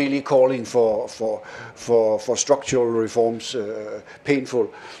really calling for structural reforms,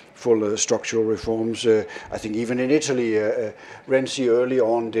 painful structural reforms. I think even in Italy, Renzi early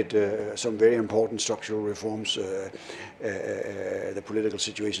on did some very important structural reforms. The political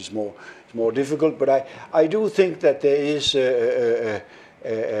situation is more difficult, but I do think that there is.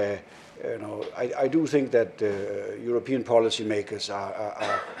 I do think that European policymakers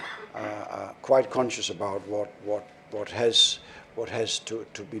are quite conscious about what has to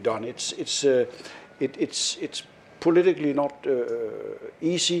be done. It's politically not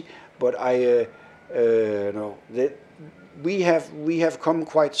easy, but we have come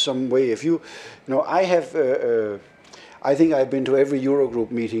quite some way. I think I've been to every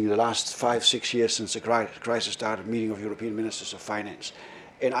Eurogroup meeting the last 5-6 years since the crisis started, meeting of European Ministers of Finance.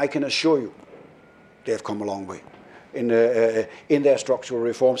 And I can assure you, they have come a long way in their structural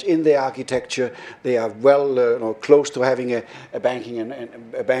reforms, in their architecture. They are close to having a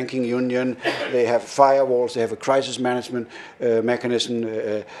banking union. They have firewalls. They have a crisis management mechanism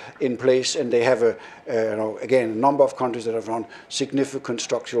in place, and they have a number of countries that have run significant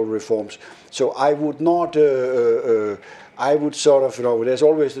structural reforms. So I would not. I would sort of, there's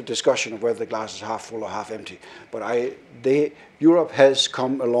always the discussion of whether the glass is half full or half empty. But Europe has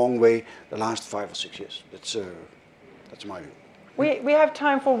come a long way the last 5 or 6 years. That's my view. We have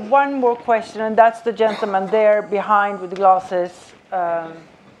time for one more question, and that's the gentleman there behind with the glasses.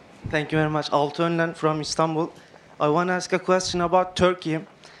 Thank you very much. Altunen from Istanbul. I want to ask a question about Turkey.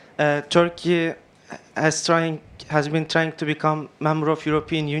 Turkey has been trying to become member of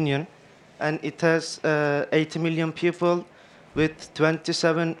European Union, and it has 80 million people with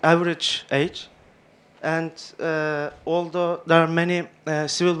 27 average age. And although there are many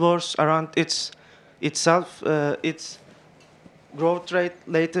civil wars around itself, its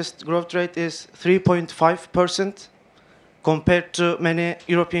latest growth rate is 3.5%. Compared to many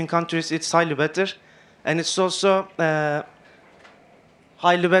European countries, it's highly better. And it's also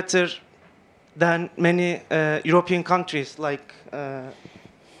highly better than many European countries like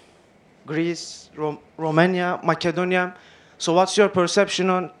Greece, Romania, Macedonia. So what's your perception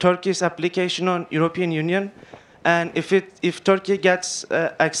on Turkey's application on European Union? And if Turkey gets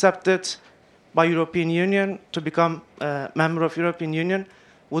accepted by European Union to become a member of European Union,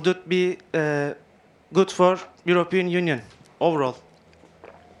 would it be good for European Union overall?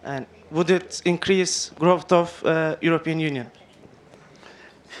 And would it increase growth of European Union?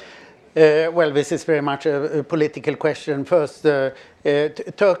 Well, this is very much a political question. First,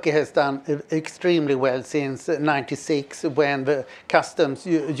 Turkey has done extremely well since '96, when the customs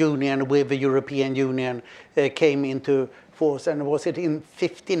union with the European Union came into force. And was it in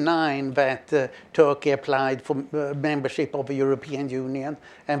 '59 that Turkey applied for membership of the European Union?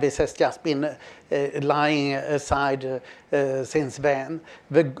 And this has just been lying aside since then.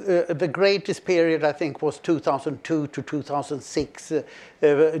 The greatest period, I think, was 2002 to 2006,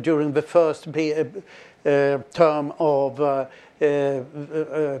 during the first term of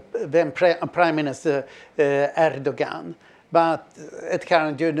then Prime Minister Erdogan. But at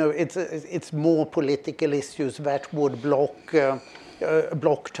current, it's more political issues that would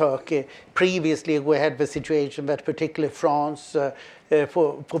block Turkey. Previously, we had the situation that particularly France,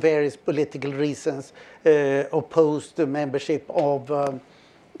 for various political reasons, opposed the membership of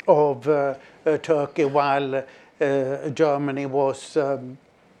Turkey, while Germany was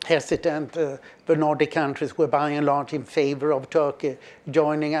hesitant. The Nordic countries were by and large in favor of Turkey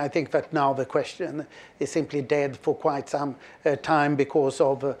joining. I think that now the question is simply dead for quite some time because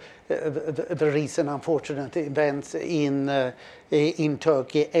of the recent unfortunate events in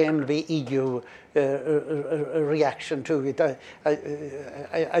Turkey and the EU reaction to it.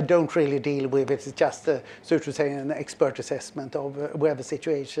 I don't really deal with it. It's just, so to say, an expert assessment of where the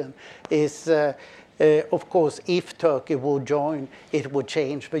situation is. Of course, if Turkey would join, it would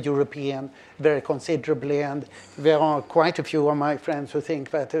change the European very considerably. And there are quite a few of my friends who think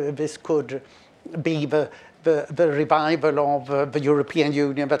that this could be the revival of the European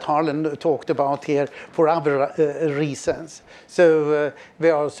Union that Harlan talked about here for other reasons. So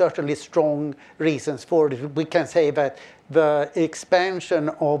there are certainly strong reasons for it. We can say that the expansion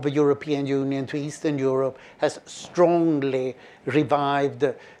of the European Union to Eastern Europe has strongly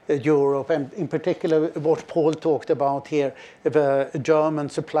revived Europe, and in particular what Paul talked about here, the German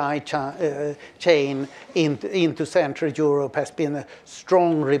supply chain into Central Europe has been a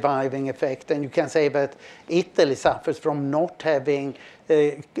strong reviving effect. And you can say that Italy suffers from not having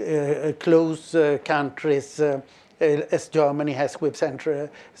close countries as Germany has with Central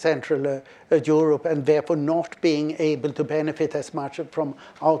Europe, and therefore not being able to benefit as much from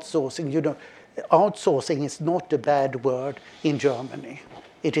outsourcing. Outsourcing is not a bad word in Germany.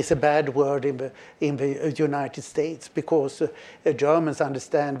 It is a bad word in the United States, because Germans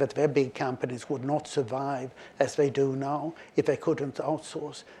understand that their big companies would not survive as they do now if they couldn't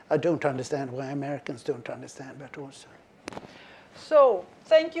outsource. I don't understand why Americans don't understand that also. So,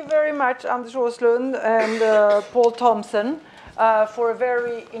 thank you very much, Anders Åslund and Paul Thompson, for a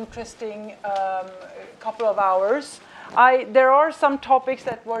very interesting couple of hours. There are some topics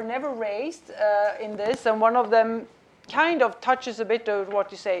that were never raised in this, and one of them kind of touches a bit of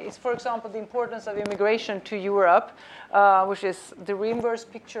what you say. It's, for example, the importance of immigration to Europe, which is the reverse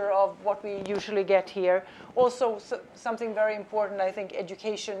picture of what we usually get here. Also, something very important, I think,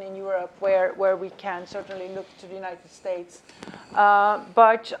 education in Europe, where we can certainly look to the United States.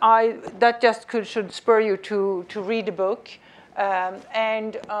 But that just should spur you to read the book.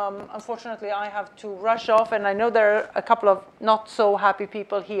 Unfortunately, I have to rush off, and I know there are a couple of not so happy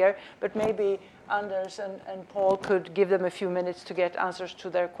people here, but maybe Anders and Paul could give them a few minutes to get answers to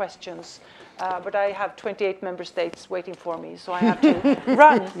their questions. But I have 28 member states waiting for me, so I have to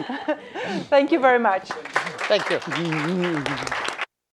run. Thank you very much. Thank you.